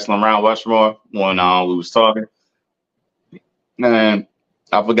the wrestling around Rushmore when we was talking. Man,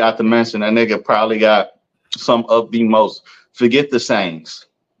 I forgot to mention that nigga probably got some of the most, forget the sayings.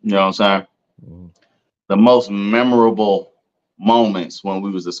 You know what I'm saying? The most memorable moments when we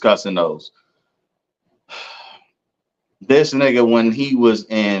was discussing those. This nigga, when he was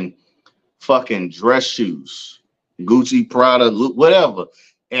in fucking dress shoes, Gucci, Prada, whatever,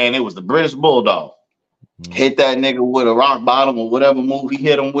 and it was the British Bulldog. Hit that nigga with a rock bottom or whatever move he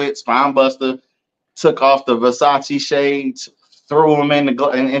hit him with, spine buster, took off the Versace shades, threw him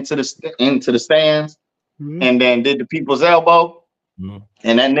into the stands, and then did the people's elbow.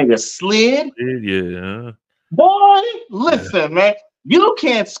 and that nigga slid. Yeah. Boy, listen, man, you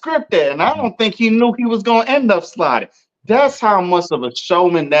can't script that, and I don't think he knew he was gonna end up sliding. That's how much of a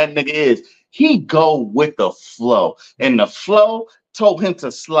showman that nigga is. He go with the flow, and the flow told him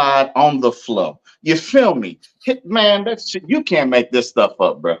to slide on the flow. You feel me? Man, that shit, you can't make this stuff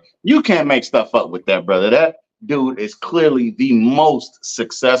up, bro. You can't make stuff up with that, brother. That dude is clearly the most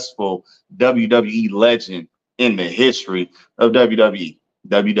successful WWE legend in the history of WWE,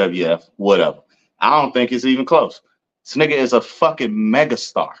 WWF, whatever. I don't think it's even close. This nigga is a fucking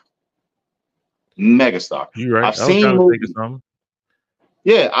megastar. Megastar. You're right. I've I was seen trying to think of movies. something.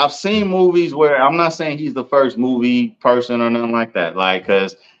 Yeah, I've seen movies where I'm not saying he's the first movie person or nothing like that. Like,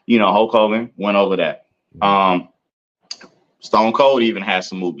 cause Hulk Hogan went over that. Stone Cold even has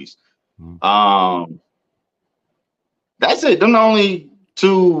some movies. That's it. Them the only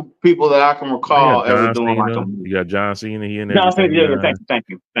two people that I can recall ever doing like a movie. You got John Cena. He in John Cena, everything.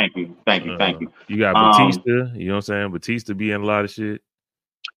 yeah, thank you. You got Batista. You know what I'm saying? Batista be in a lot of shit.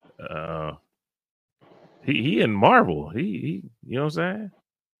 He in Marvel. He you know what I'm saying?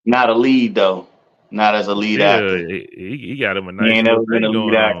 Not a lead though. Not as a lead actor. He got him a He nice ain't little never been a thing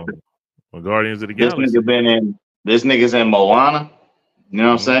lead going actor. on Guardians of the Galaxy. This nigga's in Moana. You know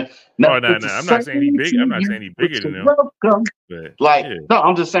what I'm saying? No. I'm not saying he big. I'm not saying he bigger than them. Welcome. But, no,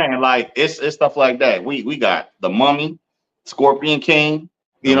 I'm just saying like it's stuff like that. We got the Mummy, Scorpion King.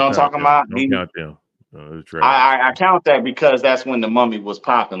 You know what I'm talking about? Don't count them. I count that because that's when the Mummy was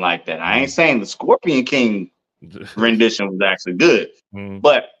popping like that. I ain't saying the Scorpion King rendition was actually good,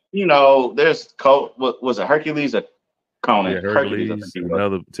 but there's what was it, Hercules or Conan? Yeah, Hercules, I think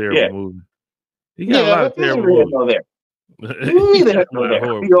another terrible movie. He got a lot of terrible movies.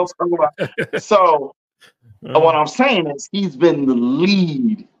 So what I'm saying is he's been the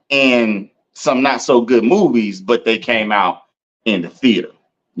lead in some not so good movies, but they came out in the theater.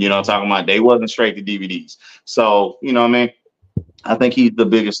 You know what I'm talking about? They wasn't straight to DVDs. So, you know what I mean? I think he's the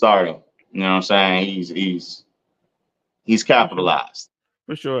biggest star though. You know what I'm saying? He's capitalized.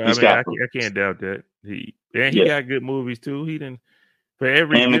 For sure. I can't doubt that. He got good movies too. He didn't for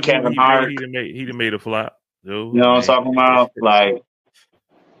every good movie he done made a flop. You know what I'm talking about? Like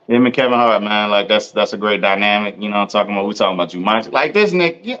him and Kevin Hart, man, like that's a great dynamic. You know what I'm talking about? We talking about you, Mike. Like this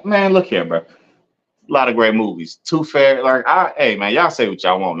Nick, man, look here, bro. A lot of great movies. Too Fair, like hey man, y'all say what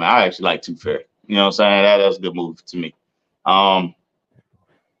y'all want, man. I actually like Too Fair. You know what I'm saying? That's a good movie to me.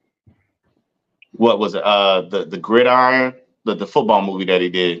 What was it? The Gridiron, the football movie that he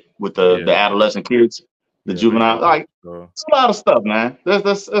did with the adolescent kids, the juvenile. Like it's a lot of stuff, man.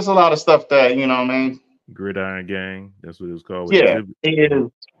 There's a lot of stuff that you know what I mean. Gridiron Gang, that's what it was called. Yeah, he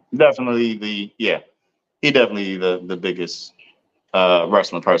is definitely he definitely the biggest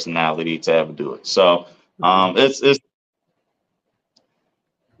wrestling personality to ever do it. So it's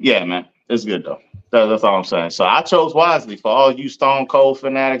yeah, man, it's good though. That's all I'm saying. So I chose wisely for all you Stone Cold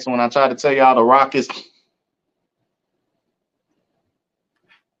fanatics. When I tried to tell y'all the Rock is,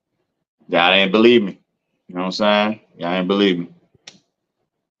 y'all ain't believe me. You know what I'm saying? Y'all ain't believe me.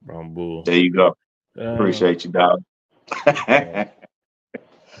 Wrong bull. There you go. Appreciate you, dog. Man.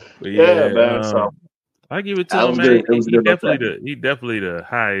 So I give it to him, man. He definitely the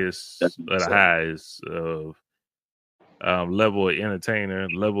highest of level of entertainer,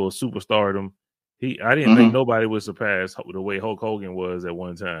 level of superstardom. I didn't think nobody would surpass the way Hulk Hogan was at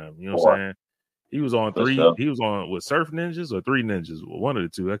one time. You know what I'm saying? He was on He was on with Surf Ninjas or Three Ninjas, one of the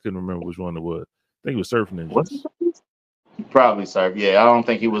two. I couldn't remember which one it was. I think it was Surf Ninjas. Probably Surf. Yeah, I don't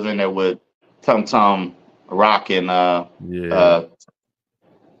think he was in there with Tum Tum, Rock, and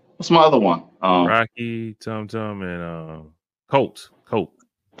what's my other one? Rocky, Tum Tum, and Colt.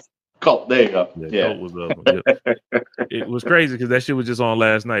 Colt, there you go. Yeah. Colt was up. It was crazy because that shit was just on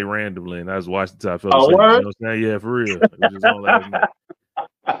last night randomly, and I was watching until I fell asleep. Word? You know what I'm saying? Yeah, for real. It was just on last night.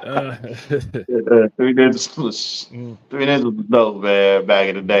 Three Ninjas was dope, man, back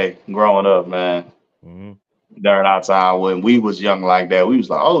in the day, growing up, man. During our time when we was young like that, we was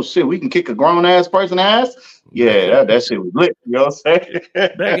like, oh shit, we can kick a grown ass person ass. Yeah, that shit was lit. You know what I'm saying?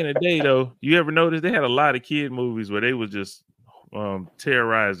 Back in the day, though, you ever notice they had a lot of kid movies where they was just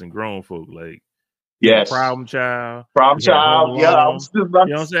terrorizing grown folk, like Problem Child. Yeah. You know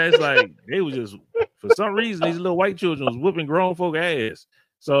what I'm saying? It's like they was just for some reason these little white children was whooping grown folk ass.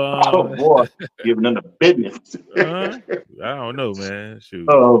 So oh boy, giving them the business. I don't know, man. Shoot.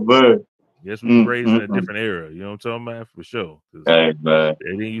 Oh man. Guess we were raised in a different era. You know what I'm talking about? For sure. Hey man,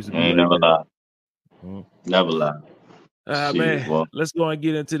 they didn't used to be like never that. Never lie. Man, boy. Let's go and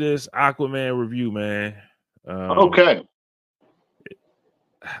get into this Aquaman review, man. Okay.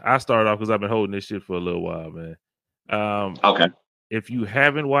 I started off because I've been holding this shit for a little while, man. Okay. if you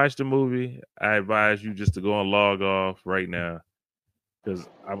haven't watched the movie, I advise you just to go and log off right now because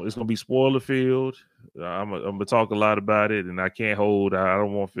it's gonna be spoiler filled. I'm gonna talk a lot about it, and I can't hold. I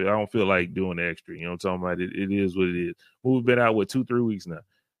don't feel like doing the extra. You know what I'm talking about? It is what it is. Movie been out with 2-3 weeks now.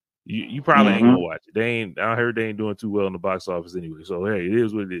 You probably ain't gonna watch it. I heard they ain't doing too well in the box office anyway. So hey, it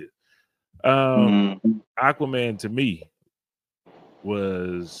is what it is. Aquaman to me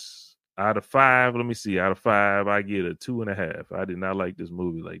was out of 5. Let me see. Out of 5, I get a 2.5. I did not like this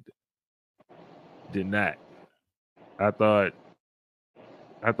movie like that. Did not. I thought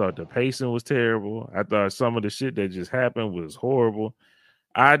the pacing was terrible. I thought some of the shit that just happened was horrible.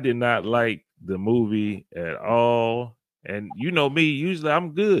 I did not like the movie at all. And you know me, usually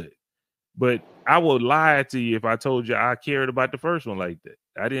I'm good. But I would lie to you if I told you I cared about the first one like that.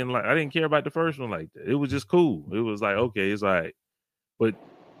 I didn't care about the first one like that. It was just cool. It was like, okay, it's all right. But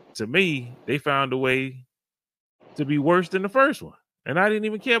to me, they found a way to be worse than the first one. And I didn't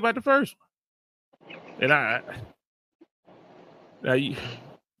even care about the first one. And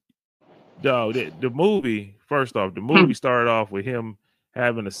the movie, first off, the movie started off with him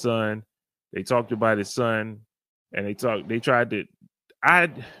having a son. They talked about his son, and they tried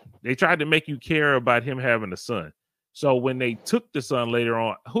to make you care about him having a son. So when they took the son later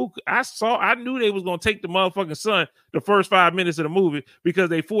on, I knew they was gonna take the motherfucking son the first 5 minutes of the movie because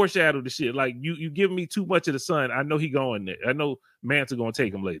they foreshadowed the shit. Like you give me too much of the son, I know he going there. I know Manta gonna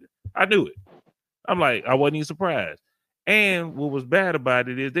take him later. I knew it. I'm like, I wasn't even surprised. And what was bad about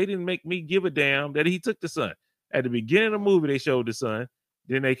it is they didn't make me give a damn that he took the son. At the beginning of the movie, they showed the son.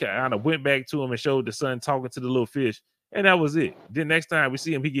 Then they kind of went back to him and showed the son talking to the little fish. And that was it. Then next time we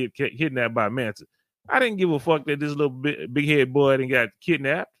see him, he get kidnapped by Manta. I didn't give a fuck that this little big head boy didn't got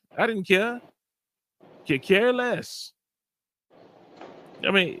kidnapped. I didn't care. Could care less. I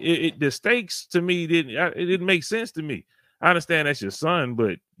mean, the stakes to me didn't make sense to me. I understand that's your son,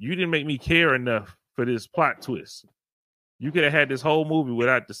 but you didn't make me care enough for this plot twist. You could have had this whole movie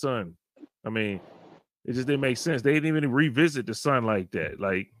without the son. I mean, it just didn't make sense. They didn't even revisit the son like that.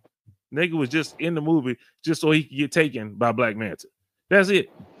 Like, nigga was just in the movie just so he could get taken by Black Manta. That's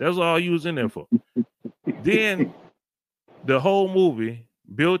it. That's all you was in there for. Then the whole movie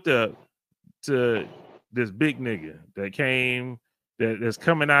built up to this big nigga that's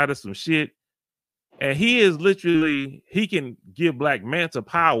coming out of some shit. And he is literally, he can give Black Manta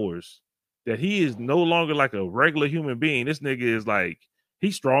powers that he is no longer like a regular human being. This nigga is like,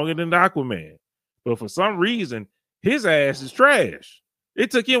 he's stronger than the Aquaman. But for some reason, his ass is trash. It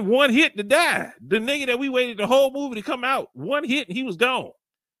took him one hit to die. The nigga that we waited the whole movie to come out, one hit and he was gone.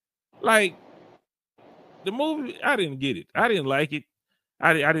 Like, the movie, I didn't get it. I didn't like it.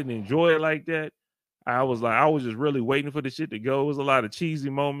 I didn't enjoy it like that. I was just really waiting for the shit to go. It was a lot of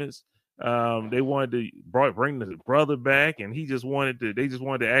cheesy moments. They wanted to bring the brother back, and they just wanted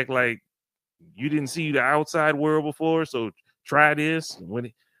to act like you didn't see the outside world before, so try this.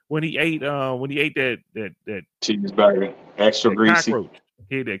 When he ate that cheeseburger, extra greasy. Cockroach.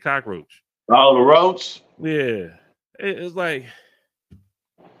 He ate that cockroach. Oh, the roach? Yeah. It's like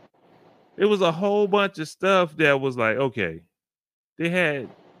it was a whole bunch of stuff that was like, okay, they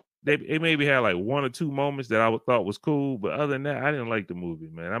maybe had like 1 or 2 moments that I thought was cool, but other than that, I didn't like the movie,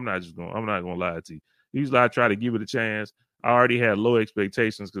 man. I'm not gonna lie to you. Usually I try to give it a chance. I already had low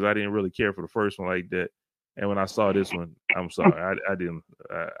expectations because I didn't really care for the first one like that. And when I saw this one, I'm sorry,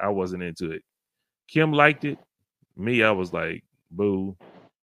 I wasn't into it. Kim liked it. Me, I was like, boo.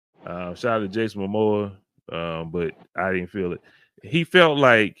 Shout out to Jason Momoa, but I didn't feel it. He felt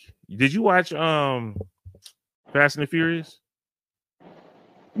like, did you watch Fast and the Furious?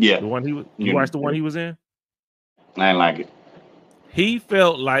 Yeah. The one you watched the one he was in? I didn't like it. He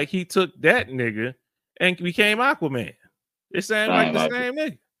felt like he took that nigga and became Aquaman. It sounded like the same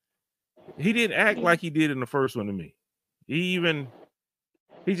nigga. He didn't act like he did in the first one to me. He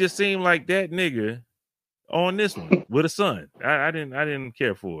just seemed like that nigga on this one with a son. I didn't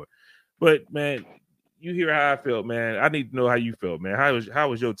care for it. But man, you hear how I felt, man. I need to know how you felt, man. How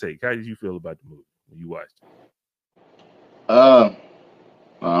was your take? How did you feel about the movie when you watched it? I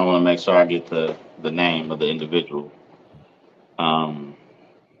want to make sure I get the name of the individual.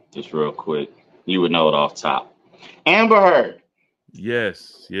 Just real quick. You would know it off top. Amber Heard.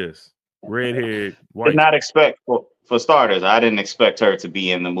 Yes. Redhead, white. Did not expect, for starters, I didn't expect her to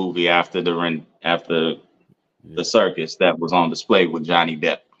be in the movie after the circus that was on display with Johnny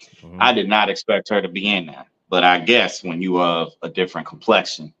Depp. Mm-hmm. I did not expect her to be in that. But I guess when you have a different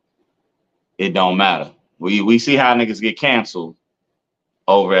complexion, it don't matter. We see how niggas get canceled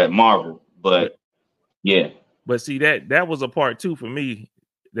over at Marvel, but yeah. But see, that was a part too for me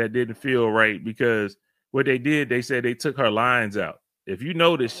that didn't feel right because what they did, they said they took her lines out. if you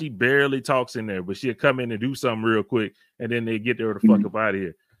know that she barely talks in there, but she'll come in and do something real quick, and then they get her the fuck up out of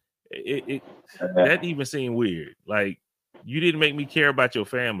here. That even seemed weird. Like, you didn't make me care about your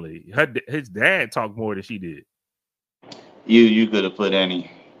family. His dad talked more than she did. You could have put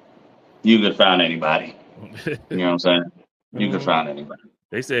you could have found anybody. You know what I'm saying? You could have found anybody.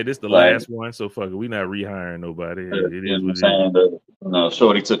 They said this the last one, so fuck it. We not rehiring nobody. It is what it is.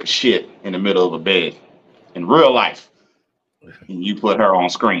 Shorty took a shit in the middle of a bed in real life. And you put her on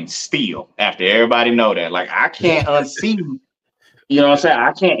screen still after everybody know that. Like, I can't unsee, you know what I'm saying?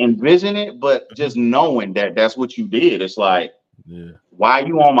 I can't envision it, but just knowing that that's what you did, it's like, why are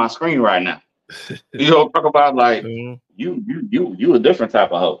you on my screen right now? You know, talk about like you a different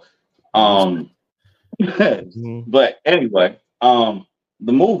type of hoe. But anyway, the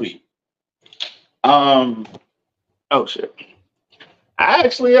movie. Oh shit. I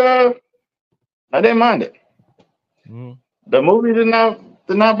actually I didn't mind it. The movie did not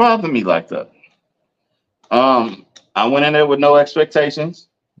bother me like that. I went in there with no expectations.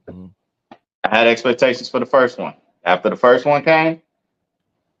 I had expectations for the first one. After the first one came,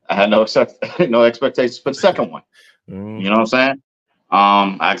 I had no expectations for the second one. You know what I'm saying?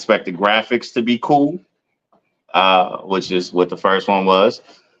 I expected graphics to be cool, which is what the first one was.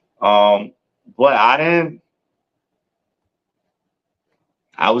 But I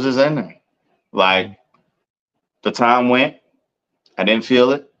was just in there. Like, the time went, I didn't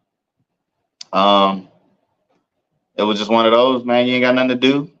feel it. It was just one of those, man, you ain't got nothing to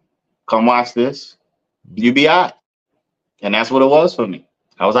do. Come watch this. You be all right. And that's what it was for me.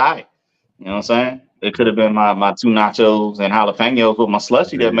 I was all right. You know what I'm saying? It could have been my two nachos and jalapenos with my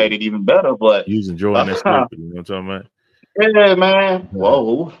slushy that made it even better, but you was enjoying that Slurpee, you know what I'm talking about? Yeah, man.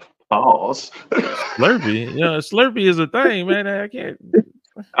 Whoa. Pause. Slurpee. Slurpee is a thing, man. I can't.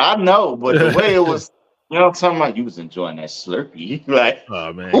 I know, but the way it was, you know what I'm talking about? You was enjoying that Slurpee. Like,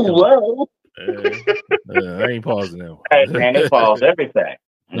 oh man. Whoa. I ain't pausing now. Hey man, it paused everything.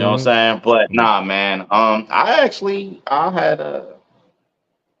 You know what I'm saying? But nah, man. I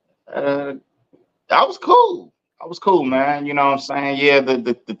was cool. I was cool, man. You know what I'm saying? Yeah,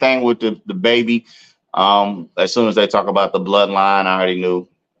 the thing with the baby. As soon as they talk about the bloodline, I already knew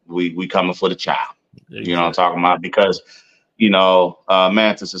we coming for the child. Exactly. You know what I'm talking about? Because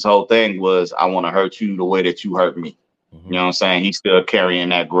Mantis's whole thing was, I want to hurt you the way that you hurt me. You know what I'm saying? He's still carrying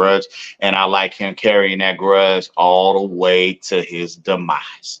that grudge, and I like him carrying that grudge all the way to his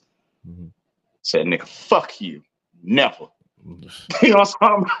demise. Said, nigga, fuck you. Never. You know what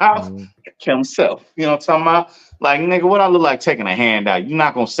I'm talking about? Kill himself. You know what I'm talking about? Like, nigga, what I look like taking a hand out? You're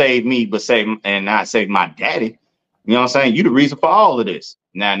not gonna save me, but not save my daddy. You know what I'm saying? You the reason for all of this.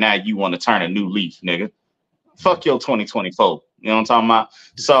 Now you want to turn a new leaf, nigga. Fuck your 2024. You know what I'm talking about?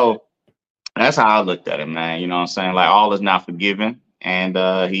 So that's how I looked at it, man. You know what I'm saying? Like, all is not forgiven, and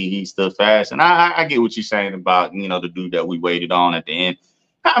he stood fast. And I get what you're saying about, the dude that we waited on at the end.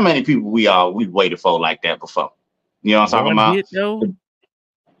 How many people we waited for like that before? You know what I'm talking about? Hit, though?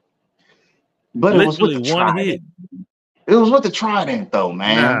 But literally, it was with the trident. It was with the trident, though,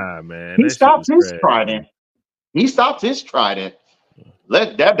 man. Nah, man. He stopped his trident. He stopped his trident.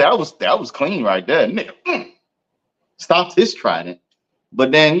 That was clean right there. Nigga, stopped his trident.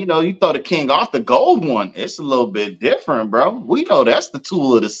 But then, you throw the King Arthur gold one. It's a little bit different, bro. We know that's the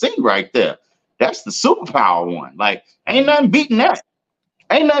tool of the sea right there. That's the superpower one. Like, ain't nothing beating that.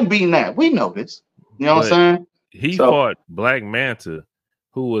 Ain't nothing beating that. We know this. You know what I'm saying? He fought Black Manta,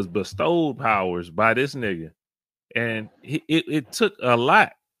 who was bestowed powers by this nigga. And it took a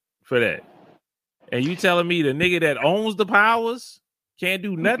lot for that. And you telling me the nigga that owns the powers can't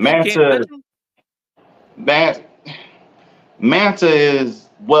do nothing? Manta is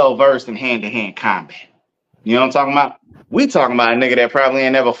well versed in hand-to-hand combat. You know what I'm talking about? We talking about a nigga that probably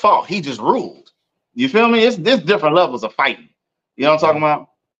ain't never fought. He just ruled. You feel me? There's different levels of fighting. You know what I'm talking about?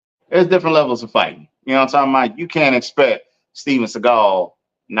 There's different levels of fighting. You know what I'm talking about? You can't expect Steven Seagal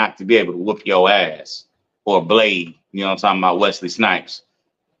not to be able to whoop your ass, or Blade. You know what I'm talking about? Wesley Snipes.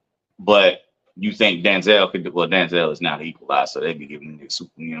 But you think Denzel could do? Well, Denzel is not equalized, so they be giving nigga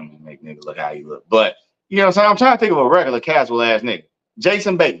super, make nigga look how he look. But you know what I'm saying? I'm trying to think of a regular casual ass nigga.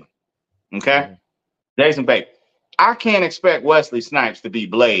 Jason Bateman. Okay? Jason Bateman. I can't expect Wesley Snipes to be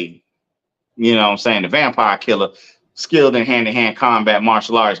Blade. You know what I'm saying? The vampire killer, skilled in hand-to-hand combat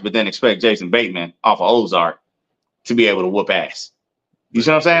martial arts, but then expect Jason Bateman off of Ozark to be able to whoop ass. You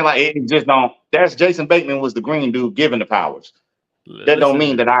see what I'm saying? Like, it just don't. That's Jason Bateman was the green dude given the powers. That don't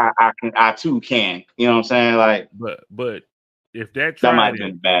mean that I too can. You know what I'm saying? Like, but if that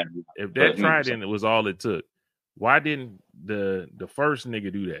trident, trident was all it took, why didn't the first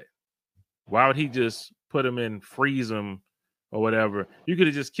nigga do that? Why would he just put him in, freeze him or whatever. You could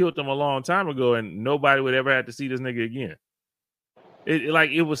have just killed him a long time ago, and nobody would ever have to see this nigga again.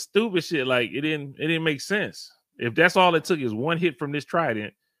 It was stupid shit. Like it didn't make sense. If that's all it took is one hit from this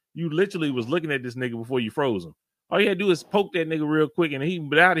trident, you literally was looking at this nigga before you froze him. All you had to do is poke that nigga real quick, and he'd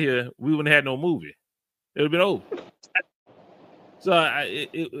been out of here. We wouldn't have had no movie. It would have been over. So I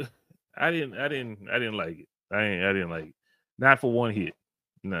didn't like it. I didn't like it. Not for one hit.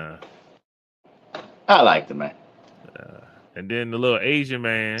 Nah. I liked it, man. And then the little Asian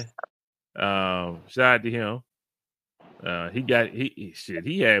man, shout out to him.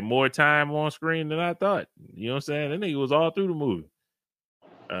 He had more time on screen than I thought. You know what I'm saying? That nigga was all through the movie.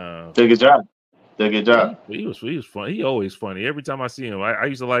 Did a good job. Did a good job. He was funny. He always funny. Every time I see him, I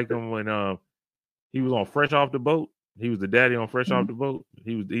used to like him when he was on Fresh Off the Boat. He was the daddy on Fresh Off the Boat.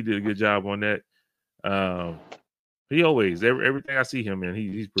 He did a good job on that. He always everything I see him in,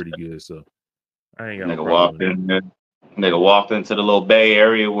 he's pretty good. So I ain't got no problem. Nigga walked into the little Bay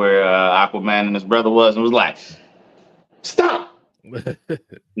Area where Aquaman and his brother was and was like, "Stop!" And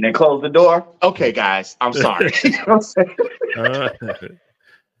then closed the door. Okay, guys, I'm sorry. You know what I'm saying?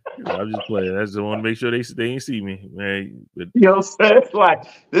 I'm just playing. I just want to make sure they ain't see me, man. But, you know what I'm saying? It's like,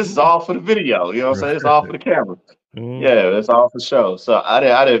 this is all for the video. You know what I'm saying? It's all for the camera. Mm-hmm. Yeah, it's all for show. So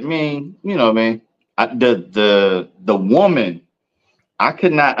I didn't mean, you know what I mean? The woman, I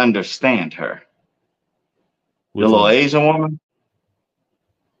could not understand her. The little Asian woman.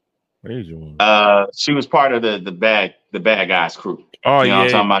 Asian woman. She was part of the bad guys crew. Oh, you know what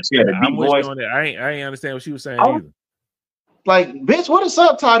I'm talking about? She had a deep voice. I ain't understand what she was saying either. Like, bitch, what are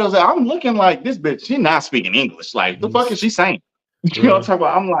subtitles at? I'm looking like this bitch. She's not speaking English. Like, the fuck is she saying? You know what I'm talking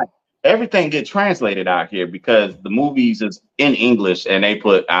about? I'm like, everything get translated out here because the movies is in English, and I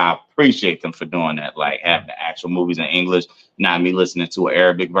appreciate them for doing that. Like, having the actual movies in English, not me listening to an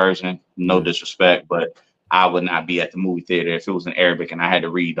Arabic version. No disrespect, but I would not be at the movie theater if it was in Arabic and I had to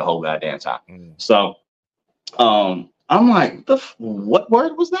read the whole goddamn time. So, I'm like, what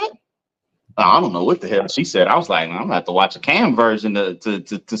word was that? I don't know what the hell she said. I was like, I'm gonna have to watch a cam version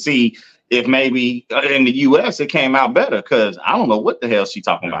to see if maybe in the US it came out better, because I don't know what the hell she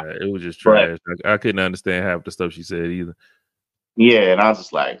talking about. It was just trash. I couldn't understand half the stuff she said either. Yeah, and I was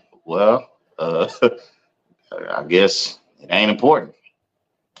just like, well, I guess it ain't important.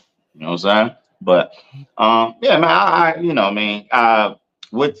 You know what I'm saying? But yeah, man, I you know, I mean,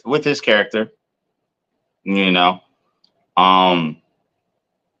 with this character, you know,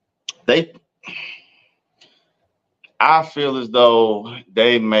 I feel as though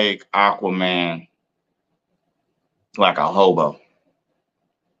they make Aquaman like a hobo.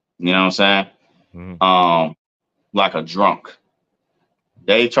 You know what I'm saying? Mm-hmm. Like a drunk.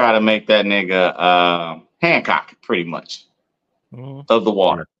 They try to make that nigga Hancock, pretty much, of the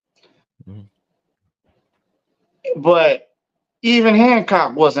water. Mm-hmm. But even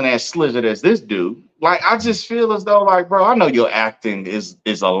Hancock wasn't as slizzard as this dude. Like, I just feel as though, like, bro, I know your acting is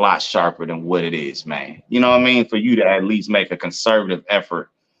a lot sharper than what it is, man. You know what I mean? For you to at least make a conservative effort.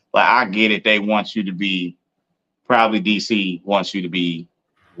 Like, I get it. They want you to be, probably DC wants you to be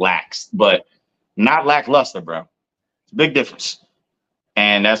lax, but not lackluster, bro. It's a big difference.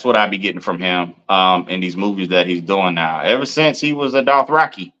 And that's what I be getting from him in these movies that he's doing now. Ever since he was a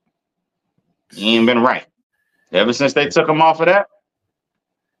Dothraki, he ain't been right. Ever since they took him off of that,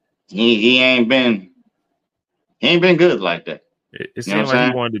 he ain't been good like that. It seemed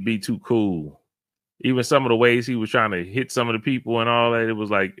like he wanted to be too cool. Even some of the ways he was trying to hit some of the people and all that, it was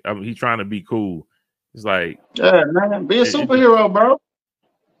like, I mean, he's trying to be cool. It's like, yeah, man, be a superhero, bro.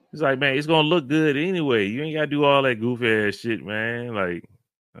 It's like, man, it's gonna look good anyway. You ain't gotta do all that goofy ass shit, man. Like,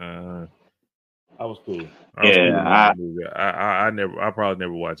 I was cool. I probably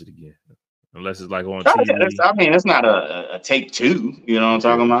never watch it again. Unless it's like on TV. I mean, it's not a take two. You know what I'm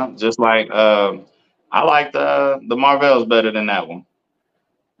talking about? Just like I like the Marvels better than that one.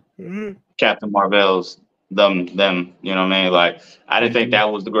 Mm-hmm. Captain Marvels, them. You know what I mean? Like, I didn't think that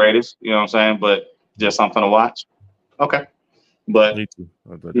was the greatest. You know what I'm saying? But just something to watch. Okay. But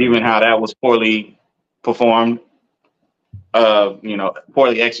even how that was poorly performed, you know,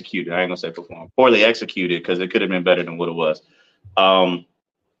 poorly executed. I ain't gonna say performed. Poorly executed, because it could have been better than what it was.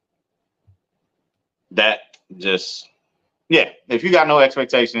 That just, yeah, if you got no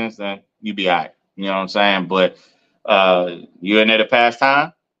expectations, then you be all right. You know what I'm saying? But you're in there to pass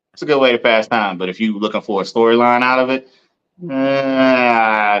time. It's a good way to pass time. But if you're looking for a storyline out of it,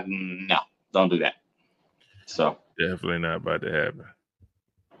 no, don't do that. So definitely not about to happen.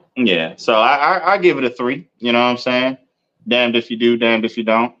 Yeah, so I give it a 3. You know what I'm saying? Damned if you do, damned if you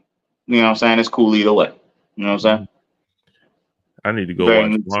don't. You know what I'm saying? It's cool either way. You know what I'm saying? I need to go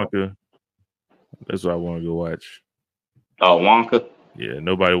watch Blanca. That's what I want to go watch. Oh, Wonka. Yeah,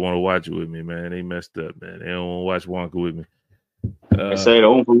 nobody want to watch it with me, man. They messed up, man. They don't want to watch Wonka with me. They say the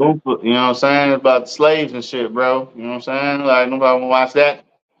Oompa Loompa, you know what I'm saying, about the slaves and shit, bro. You know what I'm saying? Like nobody want to watch that.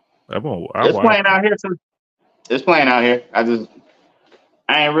 It's playing out here too. It's playing out here. I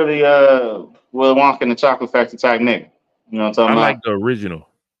ain't really Willy Wonka and the Chocolate Factory type nigga. You know what I'm talking about? I like the original.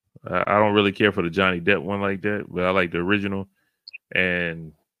 I don't really care for the Johnny Depp one like that, but I like the original,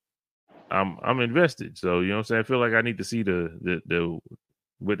 and I'm invested. So you know what I'm saying. I feel like I need to see the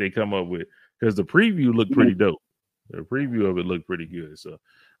what they come up with, because the preview looked pretty dope. The preview of it looked pretty good, so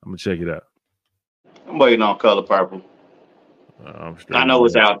I'm gonna check it out. I'm waiting on Color Purple. I know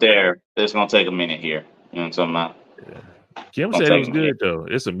it's out there. It's gonna take a minute here. You know what I'm talking about? Yeah. Kim said it was good though.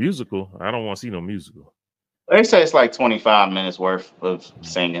 It's a musical. I don't want to see no musical. They say it's like 25 minutes worth of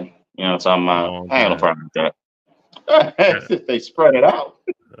singing. You know what I'm talking about? I ain't no problem with that. If they spread it out.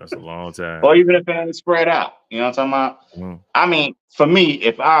 That's a long time. Or even if it's spread out. You know what I'm talking about? I mean, for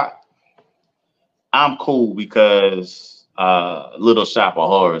me, I'm cool because Little Shop of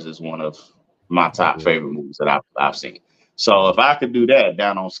Horrors is one of my top favorite movies that I've seen. So if I could do that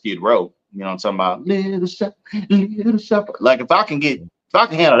down on Skid Row, you know what I'm talking about? Little Shop. Like if I can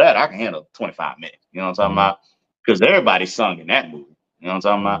handle that, I can handle 25 minutes. You know what I'm talking about? Because everybody sung in that movie. You know what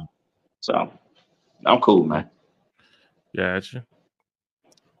I'm talking about? So I'm cool, man. Gotcha.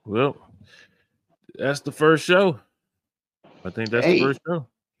 Well, that's the first show. I think that's the first show.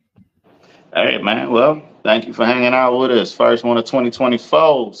 Hey, man. Well, thank you for hanging out with us. First one of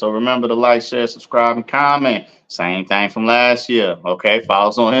 2024. So remember to like, share, subscribe, and comment. Same thing from last year. Okay. Follow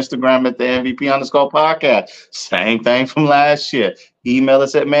us on Instagram at the MVP_podcast. Same thing from last year. Email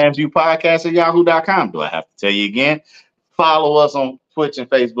us at mansviewpodcast@yahoo.com. Do I have to tell you again? Follow us on Twitch and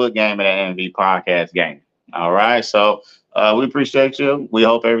Facebook game at MV Podcast Game. All right. So we appreciate you. We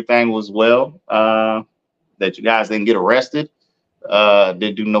hope everything was well. That you guys didn't get arrested.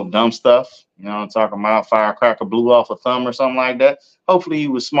 Didn't do no dumb stuff. You know what I'm talking about? Firecracker blew off a thumb or something like that. Hopefully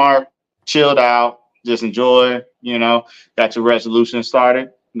you was smart, chilled out, just enjoy, you know, got your resolution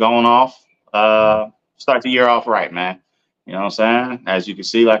started, going off. Start the year off right, man. You know what I'm saying? As you can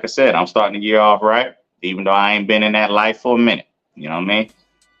see, like I said, I'm starting the year off right, even though I ain't been in that life for a minute. You know what I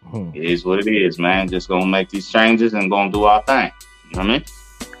mean? It is what it is, man. Just gonna make these changes and gonna do our thing. You know what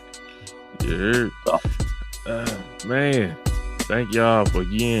I mean? Yeah. So. Man, thank y'all for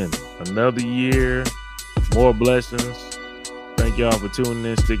again another year, more blessings. Thank y'all for tuning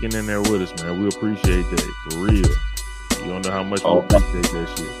in, sticking in there with us, man. We appreciate that for real. You don't know how much we appreciate that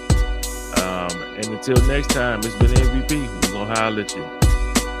shit. And until next time, it's been MVP. We're gonna holler at you.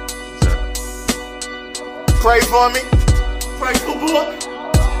 Pray for me. Pray for boy.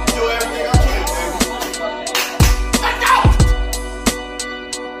 Do everything I can.